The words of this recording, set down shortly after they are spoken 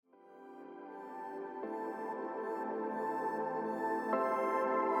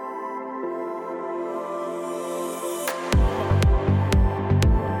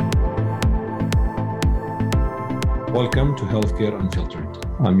Welcome to Healthcare Unfiltered.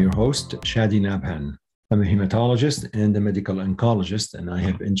 I'm your host, Shadi Nabhan. I'm a hematologist and a medical oncologist, and I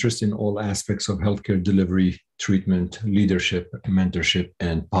have interest in all aspects of healthcare delivery, treatment, leadership, mentorship,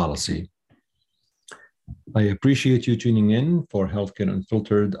 and policy. I appreciate you tuning in for Healthcare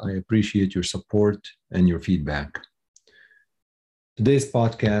Unfiltered. I appreciate your support and your feedback. Today's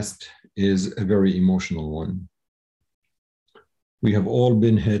podcast is a very emotional one. We have all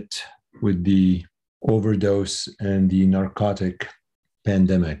been hit with the overdose and the narcotic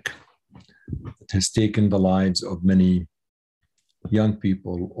pandemic. It has taken the lives of many young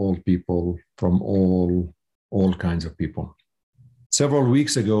people, old people, from all kinds of people. Several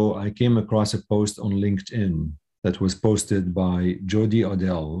weeks ago, I came across a post on LinkedIn that was posted by Jody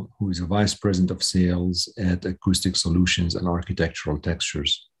Odell, who is a vice president of sales at Acoustic Solutions and Architectural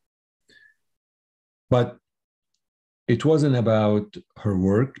Textures. But it wasn't about her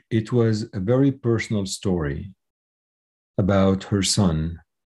work. It was a very personal story about her son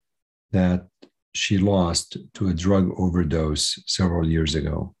that she lost to a drug overdose several years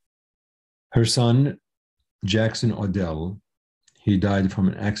ago. Her son, Jackson Odell, he died from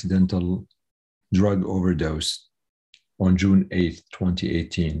an accidental drug overdose on June 8th,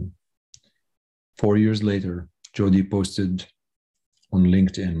 2018. 4 years later, Jody posted on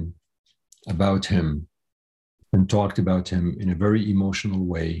LinkedIn about him and talked about him in a very emotional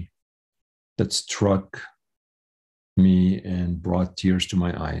way that struck me and brought tears to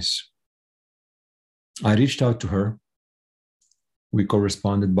my eyes. I reached out to her. We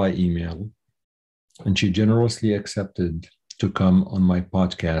corresponded by email, and she generously accepted to come on my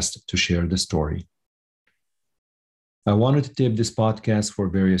podcast to share the story. I wanted to tape this podcast for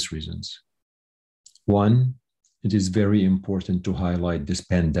various reasons. One, it is very important to highlight this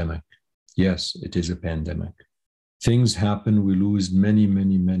pandemic. Yes, it is a pandemic. Things happen. We lose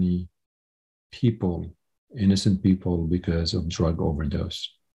many people, innocent people, because of drug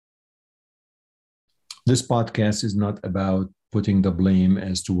overdose. This podcast is not about putting the blame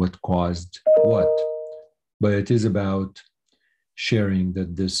as to what caused what, but it is about sharing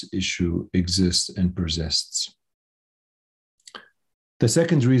that this issue exists and persists. The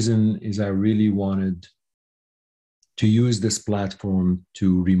second reason is I really wanted to use this platform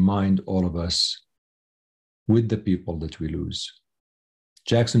to remind all of us with the people that we lose.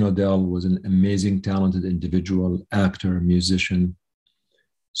 Jackson Odell was an amazing, talented individual, actor, musician.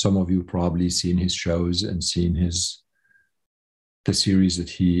 Some of you probably seen his shows and seen the series that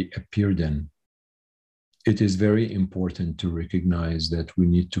he appeared in. It is very important to recognize that we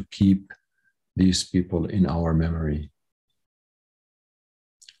need to keep these people in our memory.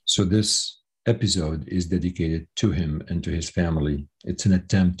 So this episode is dedicated to him and to his family. It's an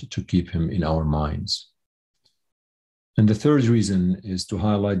attempt to keep him in our minds. And the third reason is to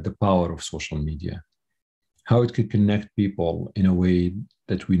highlight the power of social media, how it could connect people in a way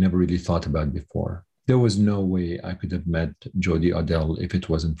that we never really thought about before. There was no way I could have met Jody Odell if it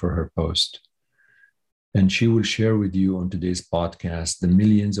wasn't for her post. And she will share with you on today's podcast the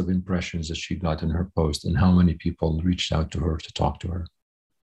millions of impressions that she got in her post and how many people reached out to her to talk to her.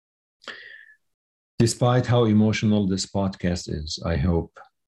 Despite how emotional this podcast is, I hope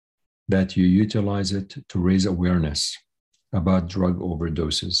that you utilize it to raise awareness about drug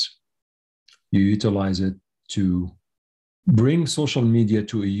overdoses. You utilize it to bring social media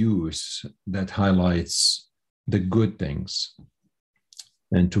to a use that highlights the good things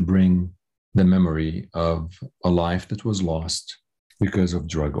and to bring the memory of a life that was lost because of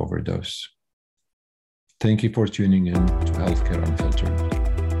drug overdose. Thank you for tuning in to Healthcare Unfiltered.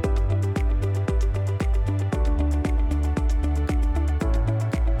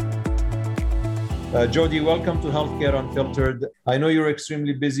 Jody, welcome to Healthcare Unfiltered. I know you're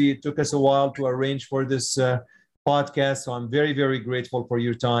extremely busy. It took us a while to arrange for this podcast, so I'm very grateful for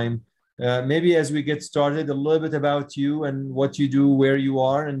your time. Maybe as we get started, a little bit about you and what you do, where you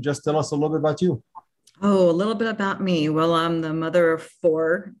are, and just tell us a little bit about you. Oh, a little bit about me. Well, I'm the mother of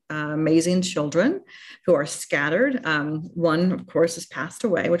four amazing children who are scattered. One, of course, has passed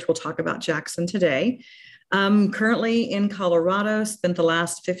away, which we'll talk about Jackson today. Currently in Colorado, spent the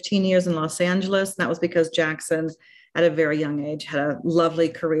last 15 years in Los Angeles. And that was because Jackson, at a very young age, had a lovely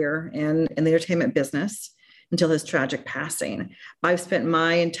career in the entertainment business until his tragic passing. I've spent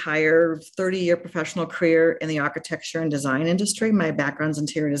my entire 30-year professional career in the architecture and design industry. My background's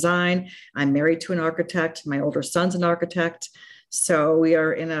interior design. I'm married to an architect. My older son's an architect. So we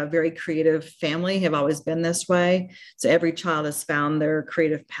are in a very creative family, have always been this way. So every child has found their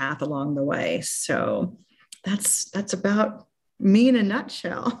creative path along the way. So that's about me in a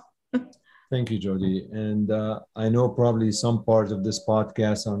nutshell. Thank you, Jody. And I know probably some parts of this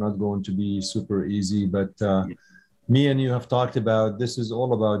podcast are not going to be super easy, but me and you have talked about, this is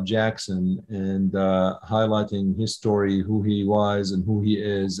all about Jackson and highlighting his story, who he was and who he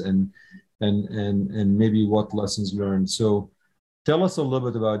is, and maybe what lessons learned. So tell us a little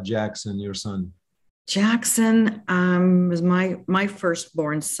bit about Jackson, your son. Jackson was my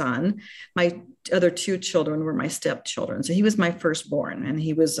firstborn son. My other two children were my stepchildren. So he was my firstborn, and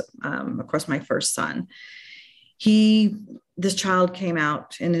he was, of course, my first son. This child came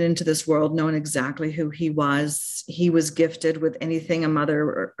out and into this world knowing exactly who he was. He was gifted with anything a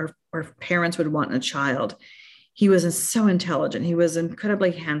mother or parents would want in a child. He was so intelligent. He was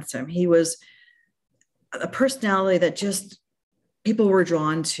incredibly handsome. He was a personality that just people were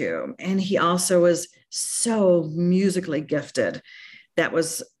drawn to. And he also was so musically gifted. That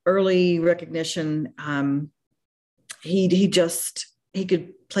was early recognition. He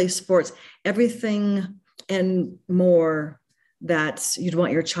could play sports, everything and more that you'd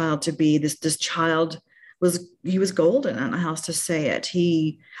want your child to be. This child was golden. I don't know how else to say it.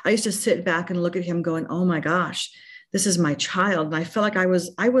 I used to sit back and look at him going, oh my gosh, this is my child. And I felt like I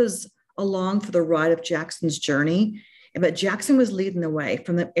was along for the ride of Jackson's journey. But Jackson was leading the way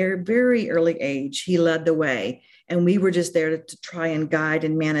from the very early age. He led the way, and we were just there to try and guide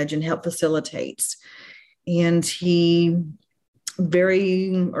and manage and help facilitate. And he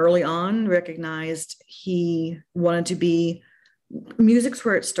very early on recognized he wanted to be, music's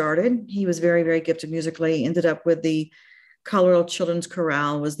where it started. He was very gifted musically, ended up with the Colorado Children's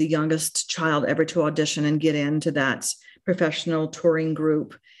Chorale, was the youngest child ever to audition and get into that professional touring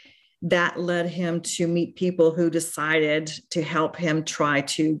group. That led him to meet people who decided to help him try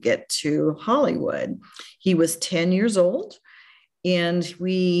to get to Hollywood. He was 10 years old, and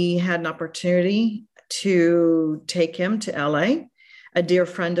we had an opportunity to take him to LA. A dear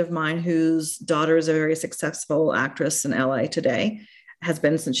friend of mine whose daughter is a very successful actress in LA today, has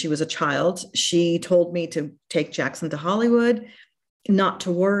been since she was a child. She told me to take Jackson to Hollywood, not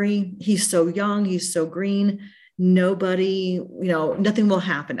to worry. He's so young, he's so green. Nobody, nothing will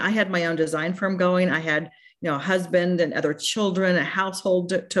happen. I had my own design firm going. I had, a husband and other children, a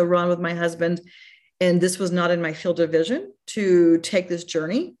household to run with my husband. And this was not in my field of vision to take this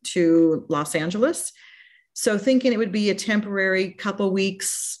journey to Los Angeles. So thinking it would be a temporary couple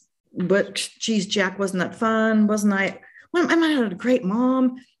weeks, but geez, Jack, wasn't that fun? Wasn't I? Well, I might have had a great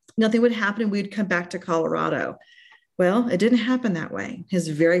mom. Nothing would happen. And we'd come back to Colorado. Well, it didn't happen that way. His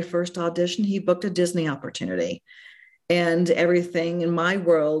very first audition, he booked a Disney opportunity, and everything in my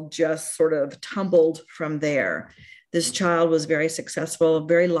world just sort of tumbled from there. This child was very successful,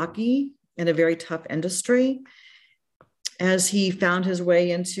 very lucky in a very tough industry. As he found his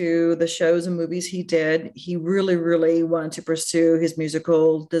way into the shows and movies he did, he really wanted to pursue his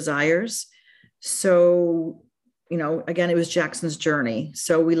musical desires. So, again, it was Jackson's journey.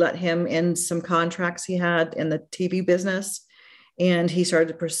 So we let him in some contracts he had in the TV business, and he started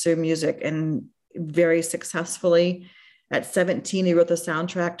to pursue music, and very successfully. At 17, he wrote the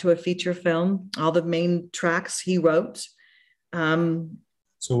soundtrack to a feature film. All the main tracks he wrote.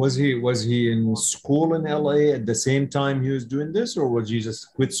 So was he in school in LA at the same time he was doing this, or was he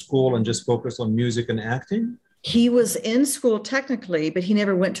just quit school and just focus on music and acting? He was in school technically, but he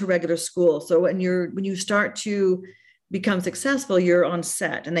never went to regular school. So when you start to become successful, you're on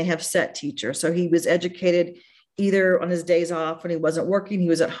set, and they have set teachers. So he was educated either on his days off when he wasn't working, he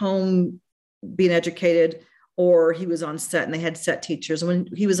was at home being educated, or he was on set and they had set teachers when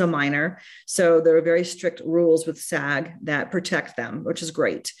he was a minor. So there are very strict rules with SAG that protect them, which is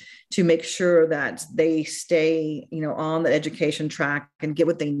great, to make sure that they stay, on the education track and get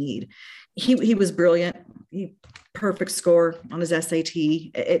what they need. He was brilliant. Perfect score on his SAT.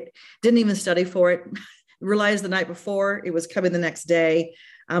 It didn't even study for it. Realized the night before it was coming the next day.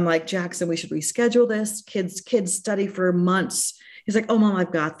 I'm like, Jackson, we should reschedule this. Kids study for months. He's like, oh, Mom,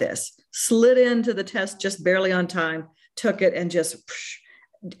 I've got this. Slid into the test just barely on time, took it, and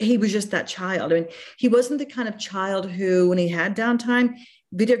he was just that child. I mean, he wasn't the kind of child who, when he had downtime,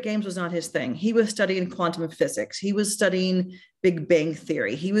 video games was not his thing. He was studying quantum physics. He was studying Big Bang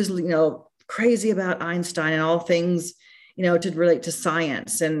Theory. He was, crazy about Einstein and all things, to relate to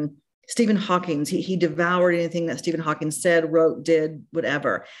science. And Stephen Hawking, he devoured anything that Stephen Hawking said, wrote, did,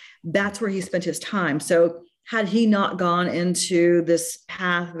 whatever. That's where he spent his time. So had he not gone into this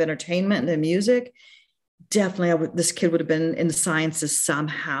path of entertainment and music, definitely this kid would have been in the sciences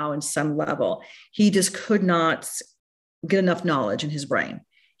somehow in some level. He just could not get enough knowledge in his brain.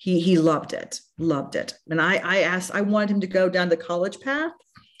 He loved it. And I wanted him to go down the college path,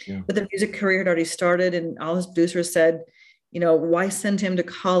 but the music career had already started, and all his producers said, why send him to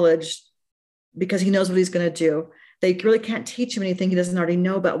college? Because he knows what he's going to do. they really can't teach him anything he doesn't already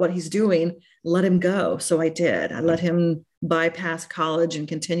know about what he's doing. Let him go. So I did. I let him bypass college and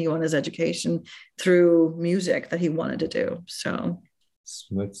continue on his education through music that he wanted to do. So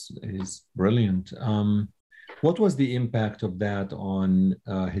that's is brilliant. What was the impact of that on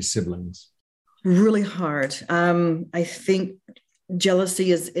his siblings? really hard. I think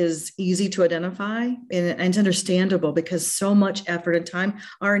jealousy is easy to identify, and it's understandable because so much effort and time.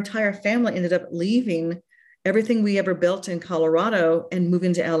 Our entire family ended up leaving everything we ever built in Colorado and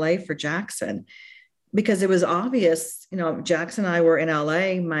moving to LA for Jackson because it was obvious. Jackson and I were in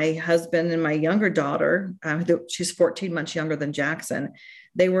LA. My husband and my younger daughter, she's 14 months younger than Jackson,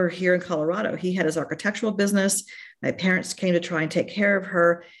 they were here in Colorado. He had his architectural business. My parents came to try and take care of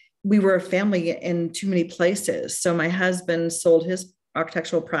her. We were a family in too many places. So my husband sold his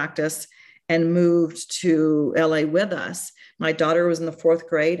architectural practice and moved to LA with us. My daughter was in the 4th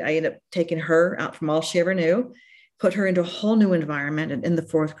grade. I ended up taking her out from all she ever knew, put her into a whole new environment in the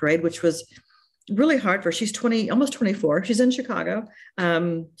 4th grade, which was really hard for her. She's 20, almost 24. She's in Chicago,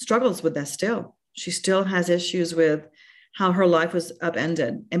 struggles with that still. She still has issues with how her life was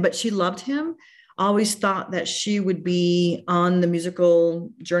upended. But she loved him. Always thought that she would be on the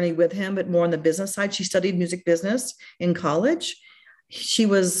musical journey with him, but more on the business side. She studied music business in college. She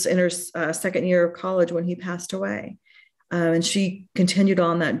was in her 2nd year of college when he passed away. And she continued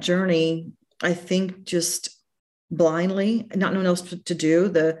on that journey, I think, just blindly, not knowing else to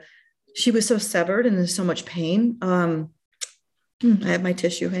do. She was so severed and in so much pain. I have my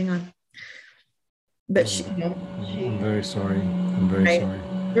tissue, hang on. But I'm very sorry. I'm very sorry.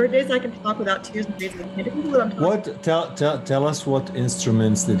 There are days I can talk without tears and days I can't. What? Tell us, what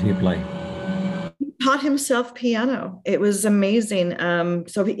instruments did he play? He taught himself piano. It was amazing.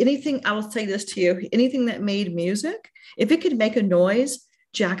 So anything, I will say this to you, anything that made music, if it could make a noise,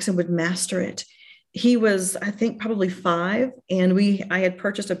 Jackson would master it. He was, I think, probably 5, and I had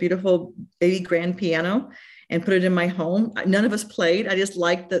purchased a beautiful baby grand piano and put it in my home. None of us played. I just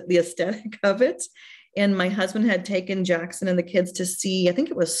liked the aesthetic of it. And my husband had taken Jackson and the kids to see, I think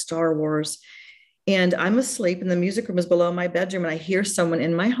it was Star Wars. And I'm asleep and the music room is below my bedroom. And I hear someone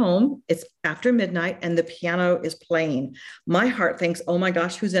in my home. It's after midnight and the piano is playing. My heart thinks, oh my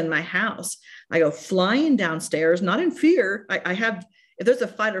gosh, who's in my house? I go flying downstairs, not in fear. I have, if there's a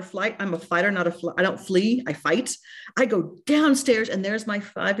fight or flight, I'm a fighter, not I don't flee, I fight. I go downstairs and there's my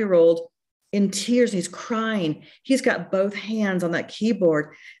 5-year-old in tears. He's crying. He's got both hands on that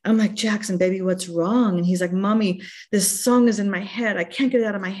keyboard. I'm like, Jackson, baby, what's wrong? And he's like, Mommy, this song is in my head. I can't get it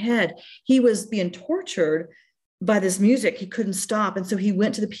out of my head. He was being tortured by this music. He couldn't stop. And so he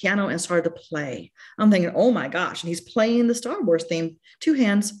went to the piano and started to play. I'm thinking, oh my gosh. And he's playing the Star Wars theme, 2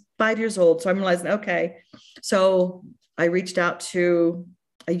 hands, 5 years old. So I'm realizing, okay. So I reached out to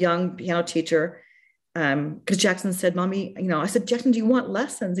a young piano teacher because Jackson said, Mommy, I said, Jackson, do you want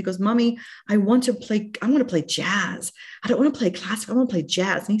lessons? He goes, Mommy, I want to play jazz. I don't want to play classical. I want to play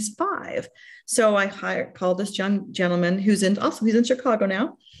jazz. And he's 5. So I called this young gentleman he's in Chicago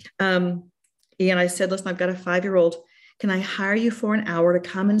now. And I said, listen, I've got a 5-year-old. Can I hire you for an hour to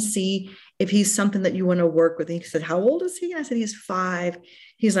come and see if he's something that you want to work with? And he said, how old is he? And I said, he's 5.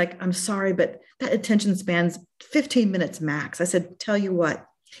 He's like, I'm sorry, but that attention span's 15 minutes max. I said, tell you what,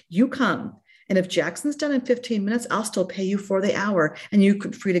 you come. And if Jackson's done in 15 minutes, I'll still pay you for the hour and you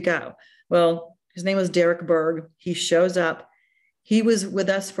could free to go. Well, his name was Derek Berg. He shows up. He was with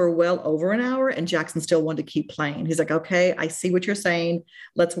us for well over an hour and Jackson still wanted to keep playing. He's like, okay, I see what you're saying.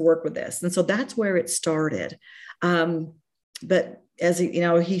 Let's work with this. And so that's where it started. But as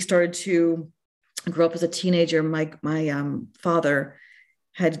he started to grow up as a teenager, my father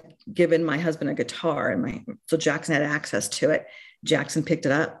had given my husband a guitar so Jackson had access to it. Jackson picked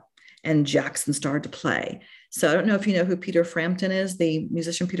it up. And Jackson started to play. So I don't know if you know who Peter Frampton is, the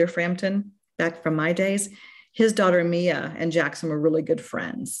musician Peter Frampton, back from my days. His daughter Mia and Jackson were really good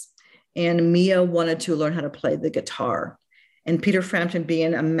friends. And Mia wanted to learn how to play the guitar. And Peter Frampton,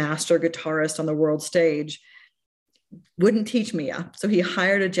 being a master guitarist on the world stage, wouldn't teach Mia. So he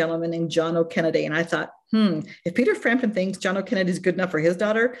hired a gentleman named John O'Kennedy. And I thought, if Peter Frampton thinks John O'Kennedy is good enough for his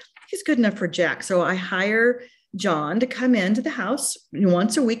daughter, he's good enough for Jack. So I hire John to come into the house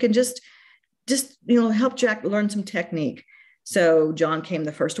once a week and just help Jack learn some technique. So John came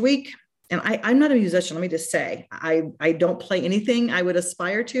the first week, and I'm not a musician. Let me just say, I don't play anything I would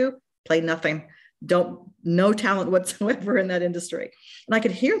aspire to, play nothing, no talent whatsoever in that industry. And I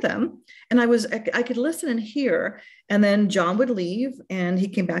could hear them, and I could listen and hear. And then John would leave, and he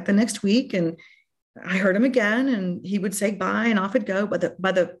came back the next week, and I heard him again, and he would say bye, and off it'd go. But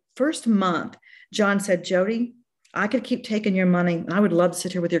by the first month, John said, Jody, I could keep taking your money. I would love to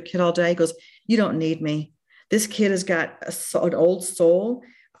sit here with your kid all day. He goes, you don't need me. This kid has got an old soul.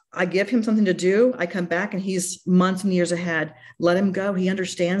 I give him something to do. I come back and he's months and years ahead. Let him go. He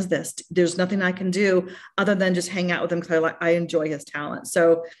understands this. There's nothing I can do other than just hang out with him because I enjoy his talent.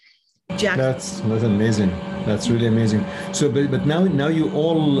 So Jack. That's amazing. That's really amazing. So, but now you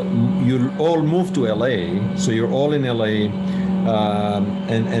all moved to LA. So you're all in LA,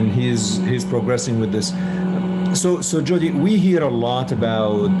 and he's progressing with this. So Jody, we hear a lot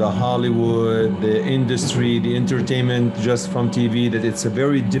about the Hollywood, the industry, the entertainment just from TV, that it's a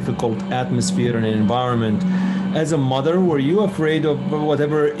very difficult atmosphere and environment. As a mother, were you afraid of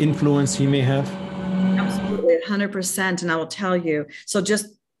whatever influence he may have? Absolutely, 100%. And I will tell you, so just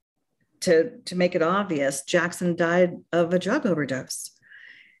to make it obvious, Jackson died of a drug overdose.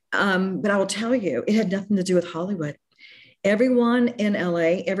 But I will tell you, it had nothing to do with Hollywood. Everyone in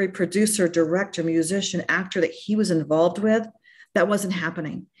LA, every producer, director, musician, actor that he was involved with, that wasn't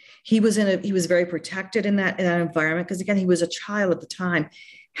happening. He was very protected in that environment because, again, he was a child at the time.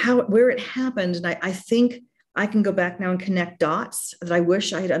 Where it happened, and I think I can go back now and connect dots that I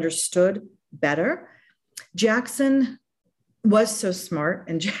wish I had understood better. Jackson was so smart,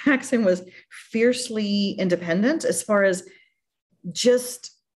 and Jackson was fiercely independent as far as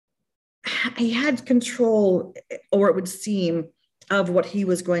just he had control, or it would seem, of what he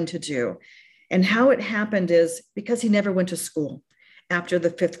was going to do. And how it happened is because he never went to school after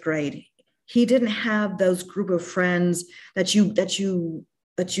the 5th grade. He didn't have those group of friends that you get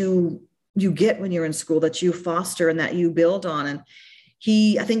when you're in school, that you foster and that you build on. And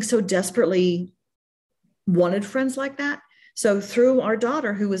he, I think, so desperately wanted friends like that. So through our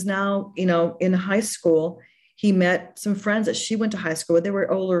daughter, who was now, in high school, he met some friends that she went to high school with. They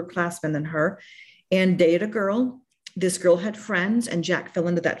were older classmen than her, and dated a girl. This girl had friends, and Jack fell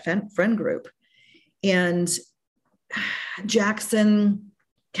into that friend group. And Jackson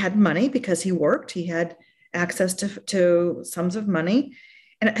had money because he worked. He had access to sums of money.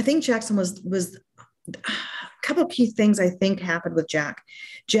 And I think Jackson was a couple of key things I think happened with Jack.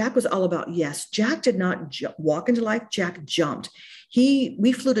 Jack was all about yes. Jack did not walk into life. Jack jumped.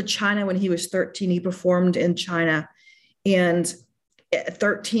 We flew to China when he was 13. He performed in China. And at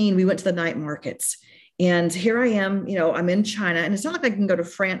 13, we went to the night markets. And here I am, I'm in China. And it's not like I can go to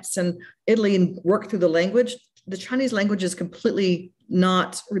France and Italy and work through the language. The Chinese language is completely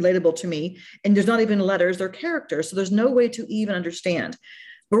not relatable to me. And there's not even letters, they're characters. So there's no way to even understand.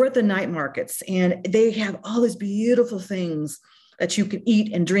 We're at the night markets, and they have all these beautiful things that you can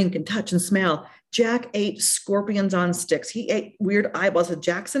eat and drink and touch and smell. Jack ate scorpions on sticks. He ate weird eyeballs. I said,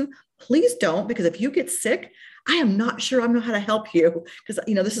 Jackson, please don't, because if you get sick, I am not sure I know how to help you, because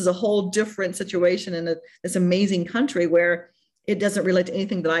this is a whole different situation in this amazing country where it doesn't relate to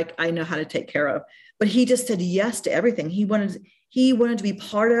anything that I know how to take care of. But he just said yes to everything. He wanted to be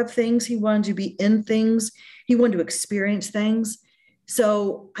part of things. He wanted to be in things. He wanted to experience things.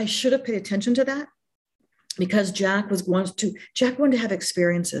 So I should have paid attention to that, because Jack wanted to have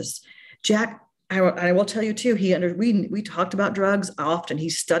experiences. Jack, I will tell you too, we talked about drugs often. He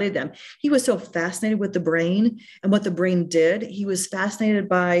studied them. He was so fascinated with the brain and what the brain did. He was fascinated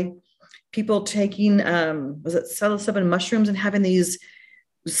by people taking, psilocybin mushrooms and having these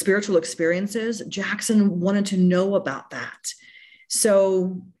spiritual experiences. Jackson wanted to know about that.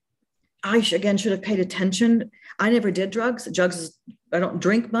 So I, again, should have paid attention. I never did drugs. I don't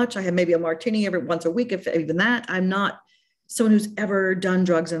drink much. I have maybe a martini every once a week, if even that. I'm not someone who's ever done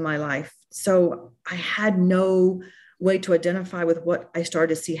drugs in my life. So I had no way to identify with what I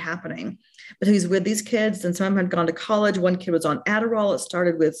started to see happening. But he's with these kids, and some of them had gone to college. One kid was on Adderall. It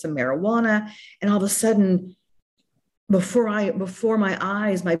started with some marijuana. And all of a sudden, before my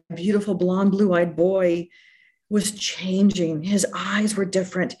eyes, my beautiful blonde, blue-eyed boy was changing. His eyes were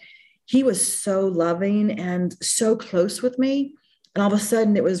different. He was so loving and so close with me. And all of a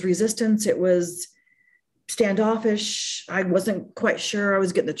sudden it was resistance. It was standoffish. I wasn't quite sure I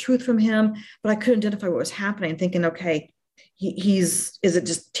was getting the truth from him, but I couldn't identify what was happening, thinking, okay, is it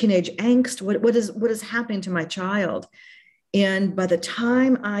just teenage angst? What is happening to my child? And by the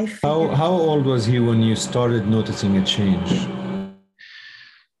time I figured, how old was he when you started noticing a change?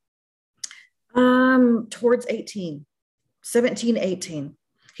 Towards 18, 17, 18.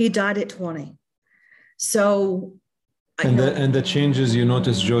 He died at 20. So and the changes you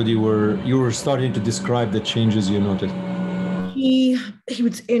noticed, Jody, you were starting to describe the changes you noticed. He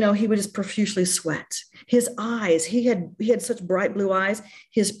would just profusely sweat. His eyes, he had such bright blue eyes.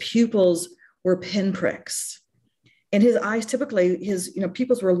 His pupils were pinpricks. And his eyes, typically, his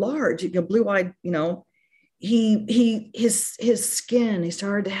pupils were large, blue-eyed, his skin, he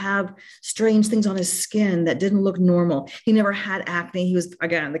started to have strange things on his skin that didn't look normal. He never had acne.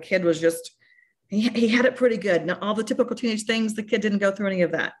 The kid was just, he had it pretty good. Now, all the typical teenage things, the kid didn't go through any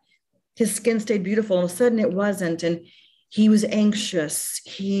of that. His skin stayed beautiful. All of a sudden it wasn't. And he was anxious.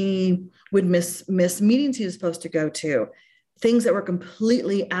 He would miss meetings he was supposed to go to, things that were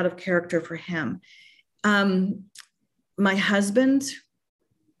completely out of character for him. My husband,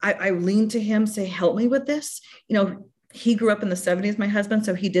 I leaned to him, say, help me with this. He grew up in the 70s, my husband,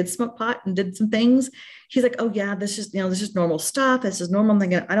 so he did smoke pot and did some things. He's like, oh yeah, this is normal stuff. This is normal. I'm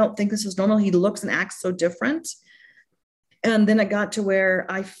thinking, I don't think this is normal. He looks and acts so different. And then it got to where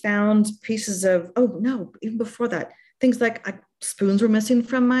I found pieces of, oh no, even before that, things like spoons were missing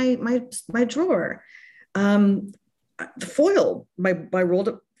from my drawer. The foil, my rolled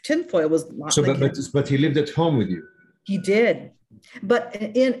up tin foil was not. So, but he lived at home with you. He did. But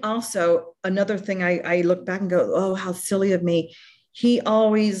in also another thing, I look back and go, oh, how silly of me. He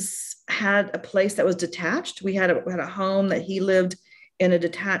always had a place that was detached. We had a home that he lived in, a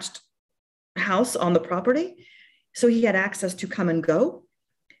detached house on the property. So he had access to come and go.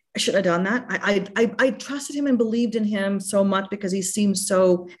 I shouldn't have done that. I trusted him and believed in him so much because he seemed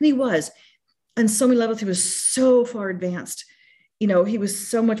so, and he was, on so many levels, he was so far advanced. He was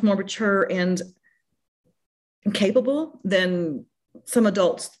so much more mature and capable than some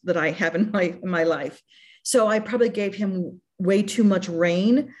adults that I have in my life. So I probably gave him way too much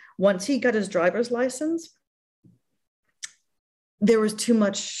rein. Once he got his driver's license, there was too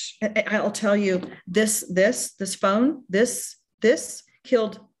much. I'll tell you, this phone, this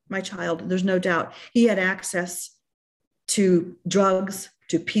killed my child. There's no doubt. He had access to drugs,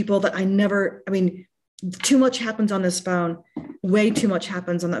 to people that too much happens on this phone. Way too much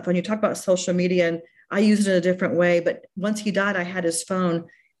happens on that phone. You talk about social media, and I used it in a different way, but once he died, I had his phone.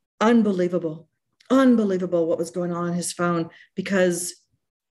 Unbelievable what was going on his phone, because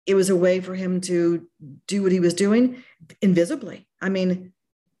it was a way for him to do what he was doing invisibly.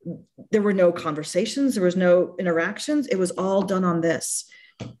 There were no conversations. There was no interactions. It was all done on this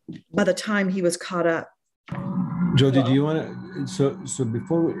by the time he was caught up. Jody, do you want to, so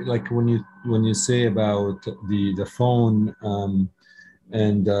before, like when you say about the phone,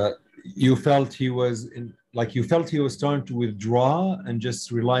 and you felt he was starting to withdraw and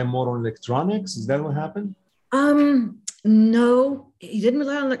just rely more on electronics. Is that what happened? No, he didn't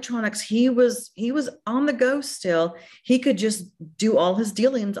rely on electronics. He was on the go still. He could just do all his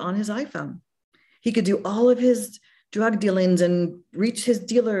dealings on his iPhone. He could do all of his drug dealings and reach his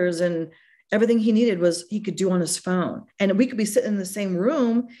dealers, and everything he needed was he could do on his phone. And we could be sitting in the same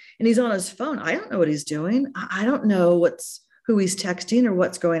room and he's on his phone. I don't know what he's doing. I don't know who he's texting or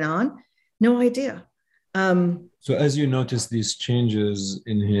what's going on. No idea. So as you notice these changes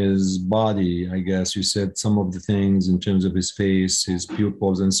in his body, I guess you said some of the things in terms of his face, his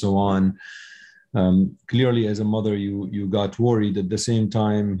pupils, and so on. Clearly, as a mother, you got worried. At the same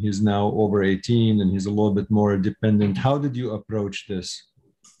time, he's now over 18 and he's a little bit more dependent. How did you approach this?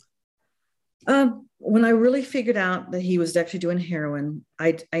 When I really figured out that he was actually doing heroin,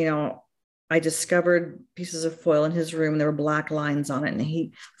 I discovered pieces of foil in his room. There were black lines on it.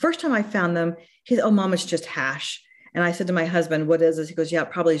 And first time I found them, he said, oh, Mom, it's just hash. And I said to my husband, what is this? He goes, yeah,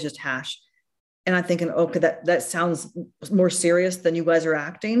 probably it's just hash. And I'm thinking, okay, that sounds more serious than you guys are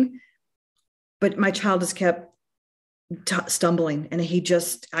acting. But my child just kept stumbling. And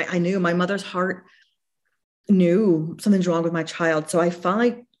I knew my mother's heart knew something's wrong with my child. So I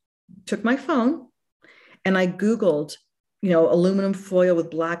finally took my phone and I Googled, aluminum foil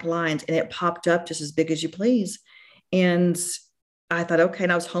with black lines, and it popped up just as big as you please. And I thought, okay,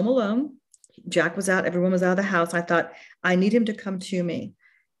 and I was home alone. Jack was out. Everyone was out of the house. I thought, I need him to come to me.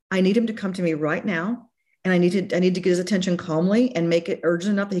 I need him to come to me right now. And I need to get his attention calmly and make it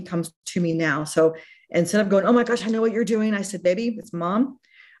urgent enough that he comes to me now. So instead of going, oh my gosh, I know what you're doing, I said, baby, it's Mom.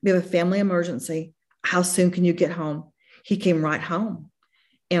 We have a family emergency. How soon can you get home? He came right home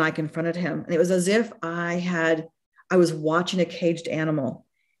and I confronted him. And it was as if I was watching a caged animal.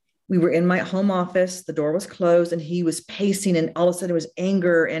 We were in my home office. The door was closed and he was pacing, and all of a sudden it was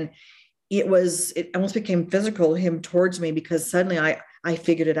anger. And it almost became physical, him towards me, because suddenly I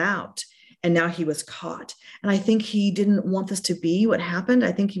figured it out. And now he was caught. And I think he didn't want this to be what happened.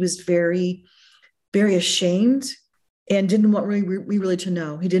 I think he was very, very ashamed and didn't want me really to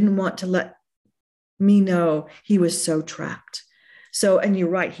know. He didn't want to let me know he was so trapped. So, and you're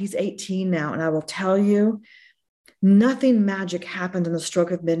right, he's 18 now. And I will tell you, nothing magic happened in the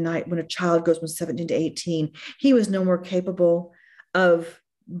stroke of midnight when a child goes from 17 to 18. He was no more capable of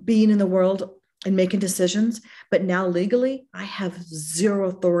being in the world and making decisions. But now legally, I have zero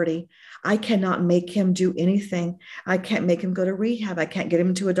authority. I cannot make him do anything. I can't make him go to rehab. I can't get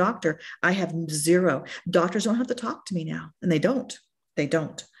him to a doctor. I have zero. Doctors don't have to talk to me now. And they don't.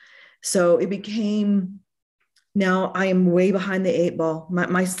 So it became, now I am way behind the eight ball.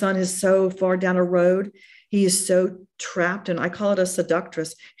 My son is so far down a road. He is so trapped, and I call it a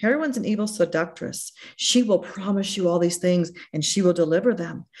seductress. Heroine's an evil seductress. She will promise you all these things and she will deliver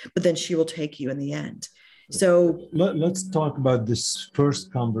them, but then she will take you in the end. So let's talk about this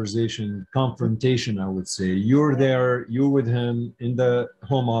first confrontation, I would say. You're there, you're with him in the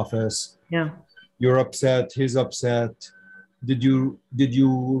home office. yeah. You're upset, he's upset. Did you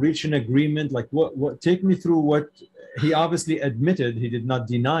reach an agreement? Like what take me through what he obviously admitted, he did not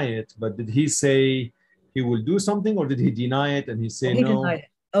deny it, but did he say he will do something, or did he deny it and he say He no? denied.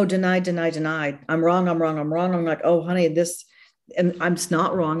 Oh, denied. I'm wrong. I'm like, oh, honey, this, and I'm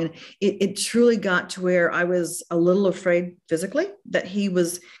not wrong. And it truly got to where I was a little afraid physically that he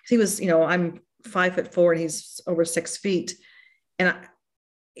was, I'm 5'4" and he's over 6 feet. And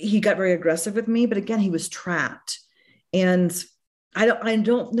he got very aggressive with me, but again, he was trapped. And I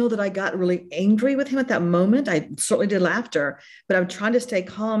don't know that I got really angry with him at that moment. I certainly did laughter, but I'm trying to stay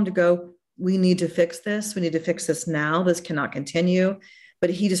calm to go, we need to fix this. We need to fix this now. This cannot continue.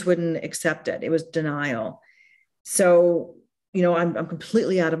 But he just wouldn't accept it. It was denial. So, I'm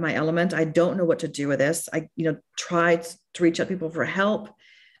completely out of my element. I don't know what to do with this. I, tried to reach out to people for help.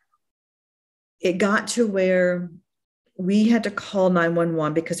 It got to where we had to call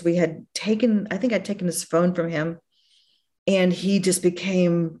 911 because I think I'd taken his phone from him, and he just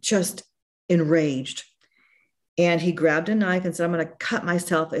became just enraged. And he grabbed a knife and said, I'm going to cut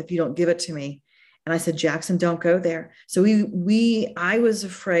myself if you don't give it to me. And I said, Jackson, don't go there. So I was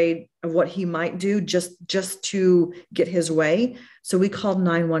afraid of what he might do just to get his way. So we called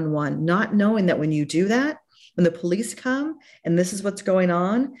 911, not knowing that when you do that, when the police come and this is what's going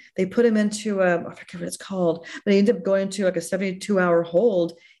on, they put him into I forget what it's called, but he ended up going to like a 72-hour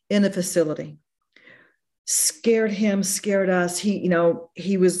hold in the facility. Scared him, scared us. He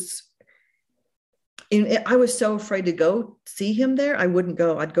was, I was so afraid to go see him there. I wouldn't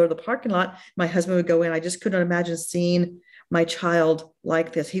go. I'd go to the parking lot. My husband would go in. I just couldn't imagine seeing my child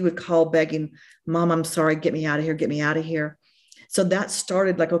like this. He would call begging, Mom, I'm sorry. Get me out of here. Get me out of here. So that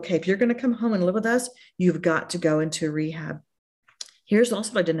started like, okay, if you're going to come home and live with us, you've got to go into rehab. Here's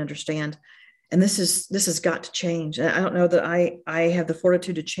also what I didn't understand. And this has got to change. I don't know that I have the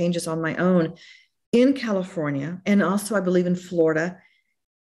fortitude to change this on my own. In California, and also I believe in Florida,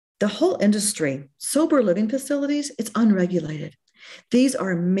 the whole industry, sober living facilities, it's unregulated. These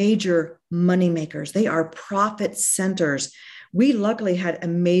are major money makers. They are profit centers. We luckily had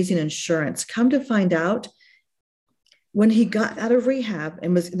amazing insurance. Come to find out, when he got out of rehab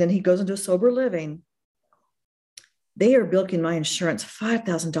then he goes into sober living, they are billing my insurance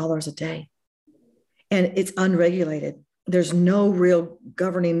 $5,000 a day. And it's unregulated. There's no real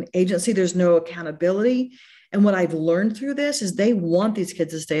governing agency. There's no accountability. And what I've learned through this is they want these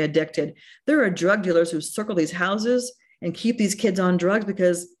kids to stay addicted. There are drug dealers who circle these houses and keep these kids on drugs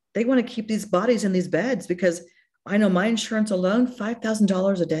because they want to keep these bodies in these beds. Because I know my insurance alone,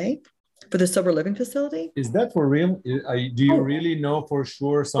 $5,000 a day for the sober living facility. Is that for real? Do you really know for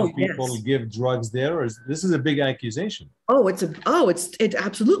sure some people yes. give drugs there? Or this is a big accusation? It's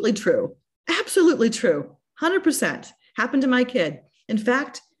absolutely true. Absolutely true. 100%. Happened to my kid. In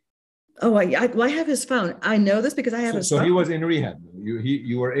fact, I have his phone. I know this because I have his phone. So he was in rehab.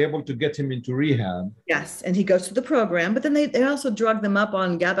 You were able to get him into rehab. Yes, and he goes to the program, but then they also drug them up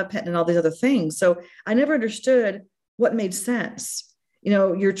on gabapentin and all these other things. So I never understood what made sense.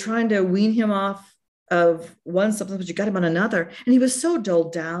 You're trying to wean him off of one substance, but you got him on another. And he was so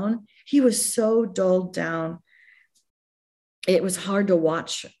dulled down. It was hard to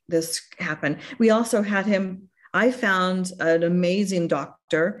watch this happen. We also had him, I found an amazing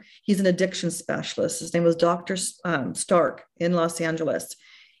doctor. He's an addiction specialist. His name was Dr. Stark in Los Angeles.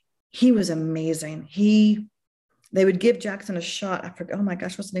 He was amazing. They would give Jackson a shot. I forgot, oh my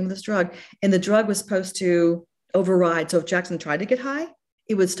gosh, what's the name of this drug? And the drug was supposed to override. So if Jackson tried to get high,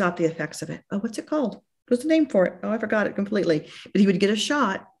 it would stop the effects of it. Oh, what's it called? What's the name for it? Oh, I forgot it completely. But he would get a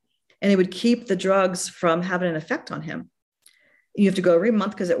shot and it would keep the drugs from having an effect on him. You have to go every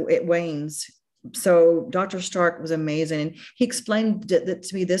month because it wanes. So Dr. Stark was amazing. And he explained it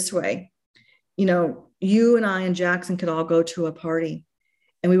to me this way. You and I and Jackson could all go to a party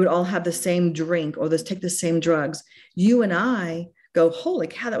and we would all have the same drink or take the same drugs. You and I go, holy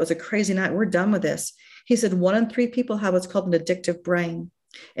cow, that was a crazy night. We're done with this. He said 1 in 3 people have what's called an addictive brain.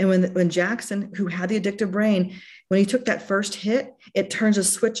 And when Jackson, who had the addictive brain, when he took that first hit, it turns a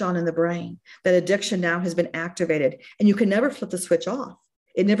switch on in the brain. That addiction now has been activated and you can never flip the switch off.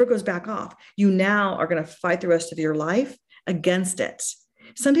 It never goes back off. You now are going to fight the rest of your life against it.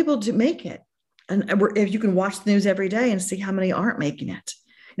 Some people do make it. And if you can watch the news every day and see how many aren't making it.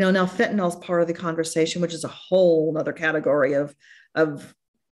 Now fentanyl is part of the conversation, which is a whole other category of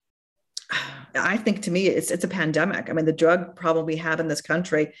I think to me it's a pandemic. I mean, the drug problem we have in this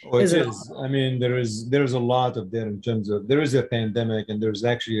country Oh, it is it. is. I mean, there's a lot of there in terms of there is a pandemic, and there's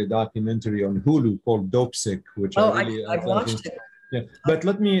actually a documentary on Hulu called Dope Sick, which Oh, I I've think watched it. yeah. But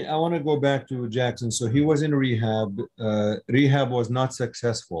I want to go back to Jackson. So he was in rehab. Rehab was not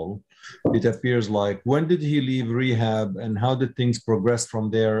successful. It appears like. When did he leave rehab, and how did things progress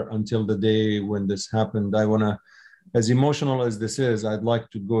from there until the day when this happened? I want to, as emotional as this is, I'd like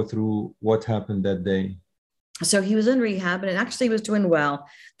to go through what happened that day. So he was in rehab and actually was doing well.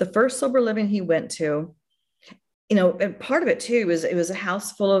 The first sober living he went to, and part of it too is it was a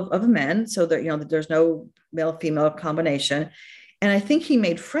house full of men, so that there's no male female combination. And I think he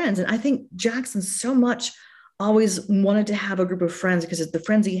made friends. And I think Jackson so much always wanted to have a group of friends because the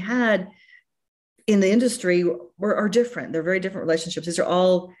friends he had in the industry are different. They're very different relationships. These are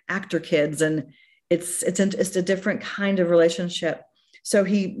all actor kids, and it's a different kind of relationship. So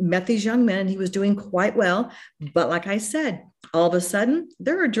he met these young men and he was doing quite well. But like I said, all of a sudden,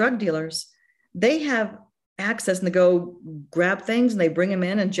 there are drug dealers. They have access and they go grab things and they bring them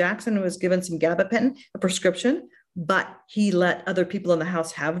in. And Jackson was given some gabapentin, a prescription, but he let other people in the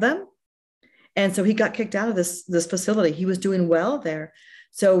house have them. And so he got kicked out of this facility. He was doing well there.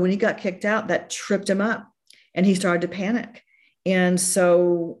 So when he got kicked out, that tripped him up and he started to panic. And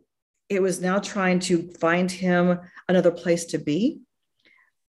so it was now trying to find him another place to be.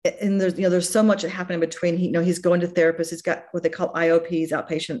 And there's so much that happened in between. He's going to therapists. He's got what they call IOPs,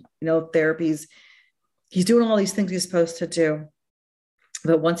 outpatient, therapies. He's doing all these things he's supposed to do.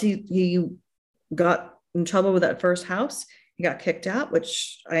 But once he got in trouble with that first house, he got kicked out,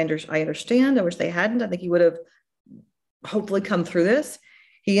 which I understand. I wish they hadn't. I think he would have hopefully come through this.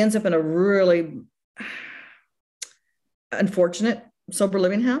 He ends up in a really unfortunate sober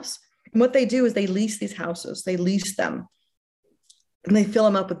living house. And what they do is they lease these houses. They lease them. And they fill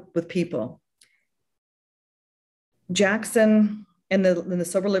them up with people. Jackson in the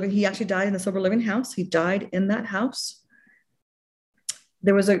sober living, he actually died in the sober living house. He died in that house.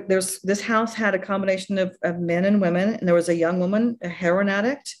 This house had a combination of men and women, and there was a young woman, a heroin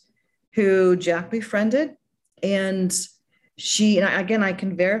addict, who Jack befriended. And I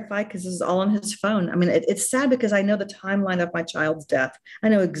can verify because this is all on his phone. I mean, it's sad because I know the timeline of my child's death. I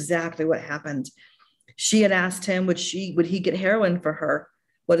know exactly what happened. She had asked him, would he get heroin for her?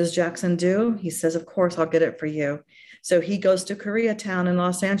 What does Jackson do? He says, of course, I'll get it for you. So he goes to Koreatown in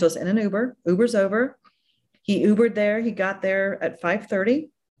Los Angeles in an Uber. Uber's over. He Ubered there. He got there at 5:30.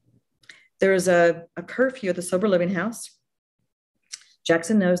 There was a curfew at the sober living house.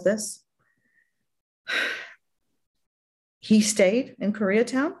 Jackson knows this. He stayed in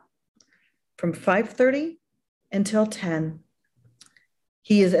Koreatown from 5:30 until 10.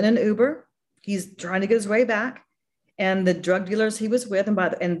 He is in an Uber. He's trying to get his way back. And the drug dealers he was with,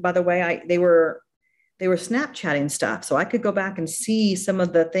 and by the way, they were Snapchatting stuff. So I could go back and see some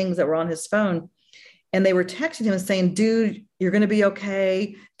of the things that were on his phone. And they were texting him and saying, dude, you're going to be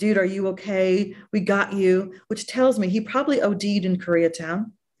okay. Dude, are you okay? We got you, which tells me he probably OD'd in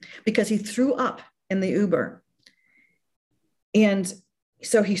Koreatown because he threw up in the Uber. And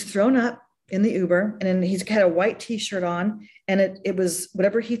so he's thrown up in the Uber, and then he's had a white t-shirt on, and it was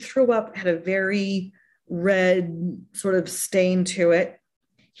whatever he threw up had a very red sort of stain to it.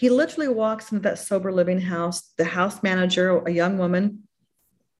 He literally walks into that sober living house. The house manager, a young woman,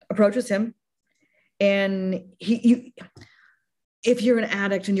 approaches him, and if you're an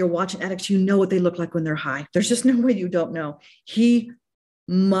addict and you're watching addicts, you know what they look like when they're high. There's just no way you don't know. He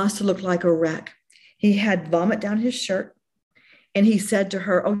must look like a wreck. He had vomit down his shirt. And he said to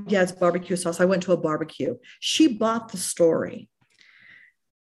her, oh, yeah, it's barbecue sauce. I went to a barbecue. She bought the story.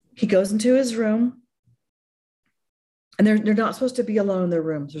 He goes into his room. And they're not supposed to be alone in their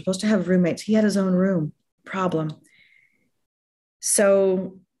rooms. They're supposed to have roommates. He had his own room. Problem.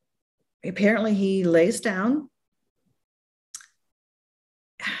 So apparently he lays down.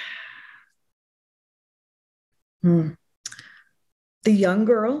 The young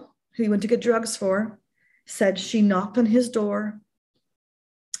girl who he went to get drugs for said she knocked on his door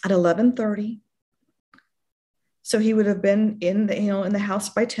at 11:30. So he would have been in the house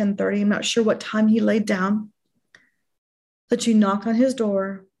by 10:30. I'm not sure what time he laid down. But she knocked on his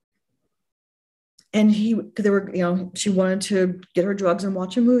door, and she wanted to get her drugs and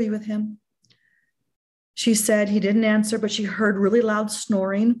watch a movie with him. She said he didn't answer, but she heard really loud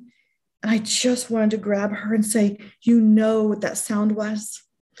snoring. And I just wanted to grab her and say, you know what that sound was?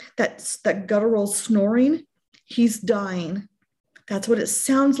 That guttural snoring. He's dying. That's what it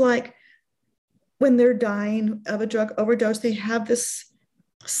sounds like when they're dying of a drug overdose. They have this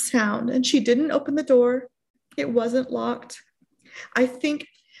sound. And she didn't open the door. It wasn't locked. I think,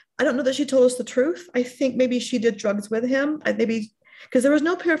 I don't know that she told us the truth. I think maybe she did drugs with him. Maybe because there was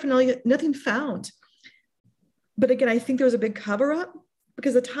no paraphernalia, nothing found. But again, I think there was a big cover up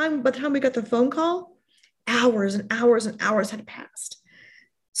because by the time we got the phone call, hours and hours and hours had passed.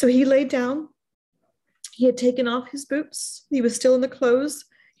 So he laid down. He had taken off his boots. He was still in the clothes.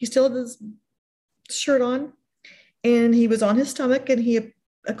 He still had his shirt on, and he was on his stomach. And he,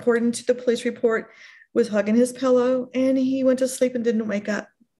 according to the police report, was hugging his pillow, and he went to sleep and didn't wake up.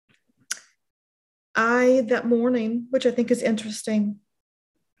 That morning, which I think is interesting,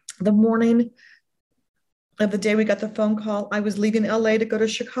 the morning of the day we got the phone call, I was leaving LA to go to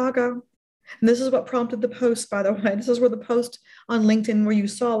Chicago. And this is what prompted the post, by the way. This is where the post on LinkedIn where you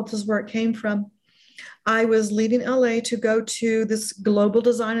saw, this is where it came from. I was leaving LA to go to this global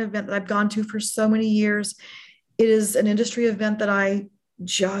design event that I've gone to for so many years. It is an industry event that I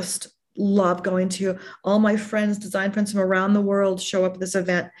just love going to. All my friends, design friends from around the world show up at this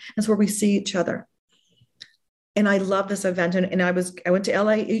event. That's where we see each other. And I love this event. And I went to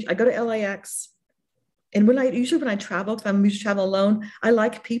LA, I go to LAX. And when I travel, because I'm used to travel alone, I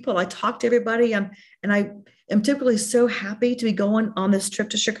like people. I talk to everybody. And I am typically so happy to be going on this trip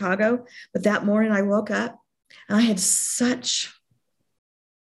to Chicago. But that morning I woke up and I had such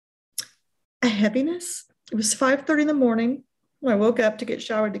a heaviness. It was 5:30 in the morning when I woke up to get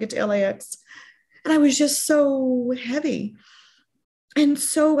showered to get to LAX. And I was just so heavy and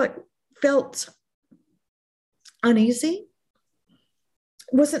so felt uneasy.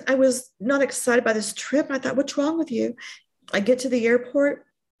 I was not excited by this trip. And I thought, what's wrong with you? I get to the airport.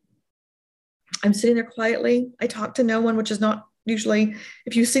 I'm sitting there quietly. I talk to no one, which is not usually,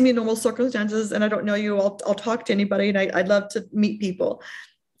 if you see me in normal circumstances and I don't know you, I'll talk to anybody, and I'd love to meet people.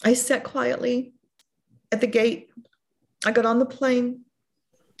 I sat quietly at the gate. I got on the plane.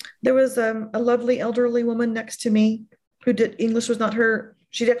 There was a lovely elderly woman next to me who English was not her.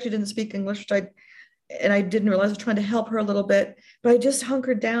 She actually didn't speak English, and I didn't realize I was trying to help her a little bit, but I just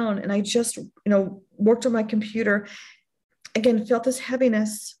hunkered down and I just, worked on my computer. Again, felt this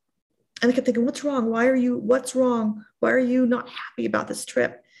heaviness. And I kept thinking, what's wrong? What's wrong? Why are you not happy about this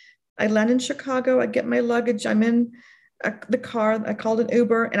trip? I land in Chicago. I get my luggage. I'm in the car. I called an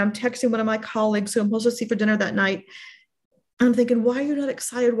Uber, and I'm texting one of my colleagues who I'm supposed to see for dinner that night. I'm thinking, why are you not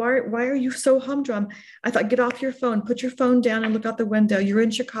excited? Why are you so humdrum? I thought, get off your phone, put your phone down and look out the window. You're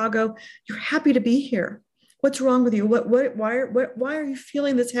in Chicago. You're happy to be here. What's wrong with you? Why are you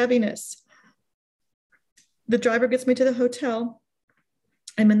feeling this heaviness? The driver gets me to the hotel.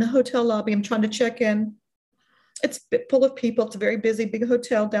 I'm in the hotel lobby. I'm trying to check in. It's full of people. It's a very busy, big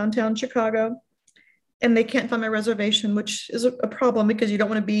hotel, downtown Chicago. And they can't find my reservation, which is a problem because you don't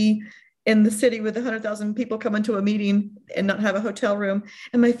want to be in the city with 100,000 people coming to a meeting and not have a hotel room.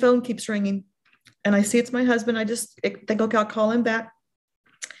 And my phone keeps ringing. And I see it's my husband. I think, okay, I'll call him back.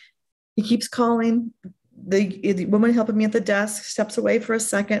 He keeps calling. The woman helping me at the desk steps away for a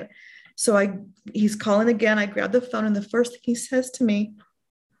second. So he's calling again. I grab the phone, and the first thing he says to me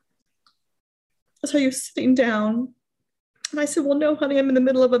is, "Are you sitting down?" And I said, "Well, no, honey, I'm in the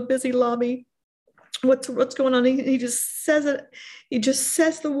middle of a busy lobby. What's going on?" He just says it. He just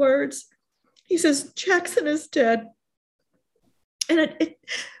says the words. He says, "Jackson is dead." And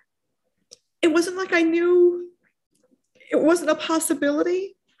it wasn't like I knew it wasn't a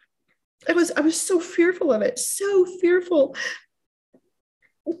possibility. I was so fearful of it, so fearful.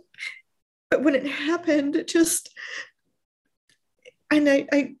 But when it happened, and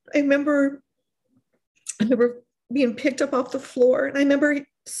I remember being picked up off the floor, and I remember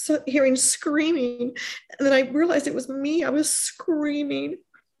hearing screaming, and then I realized it was me. I was screaming,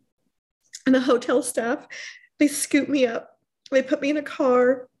 and the hotel staff, they scooped me up, they put me in a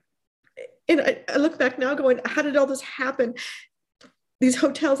car, and I look back now going, how did all this happen? These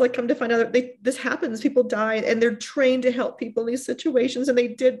hotels, I come to find out this happens, people die, and they're trained to help people in these situations, and they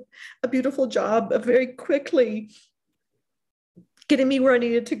did a beautiful job of very quickly getting me where I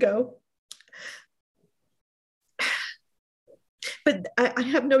needed to go. But I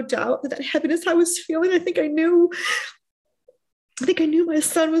have no doubt that heaviness I was feeling, I think I knew my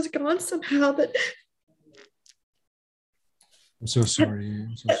son was gone somehow. I'm so sorry.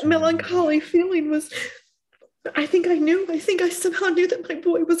 That melancholy feeling was, I think I somehow knew that my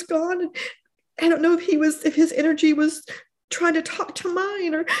boy was gone. And I don't know if his energy was trying to talk to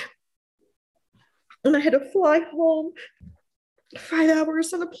mine, and I had to fly home 5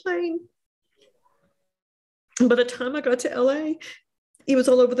 hours on a plane. By the time I got to LA, it was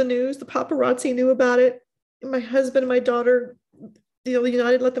all over the news. The paparazzi knew about it. And my husband and my daughter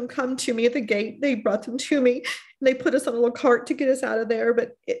United let them come to me at the gate. They brought them to me, and they put us on a little cart to get us out of there.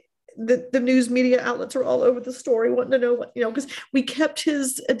 But the news media outlets are all over the story, wanting to know what, because we kept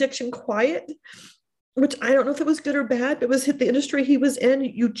his addiction quiet, which I don't know if it was good or bad, but it was the industry he was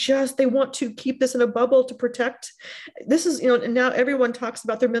in. They want to keep this in a bubble to protect. This is, and now everyone talks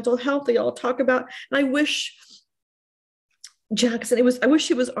about their mental health. They all talk about, and I wish Jackson, I wish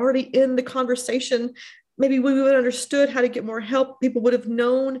he was already in the conversation. Maybe we would have understood how to get more help. People would have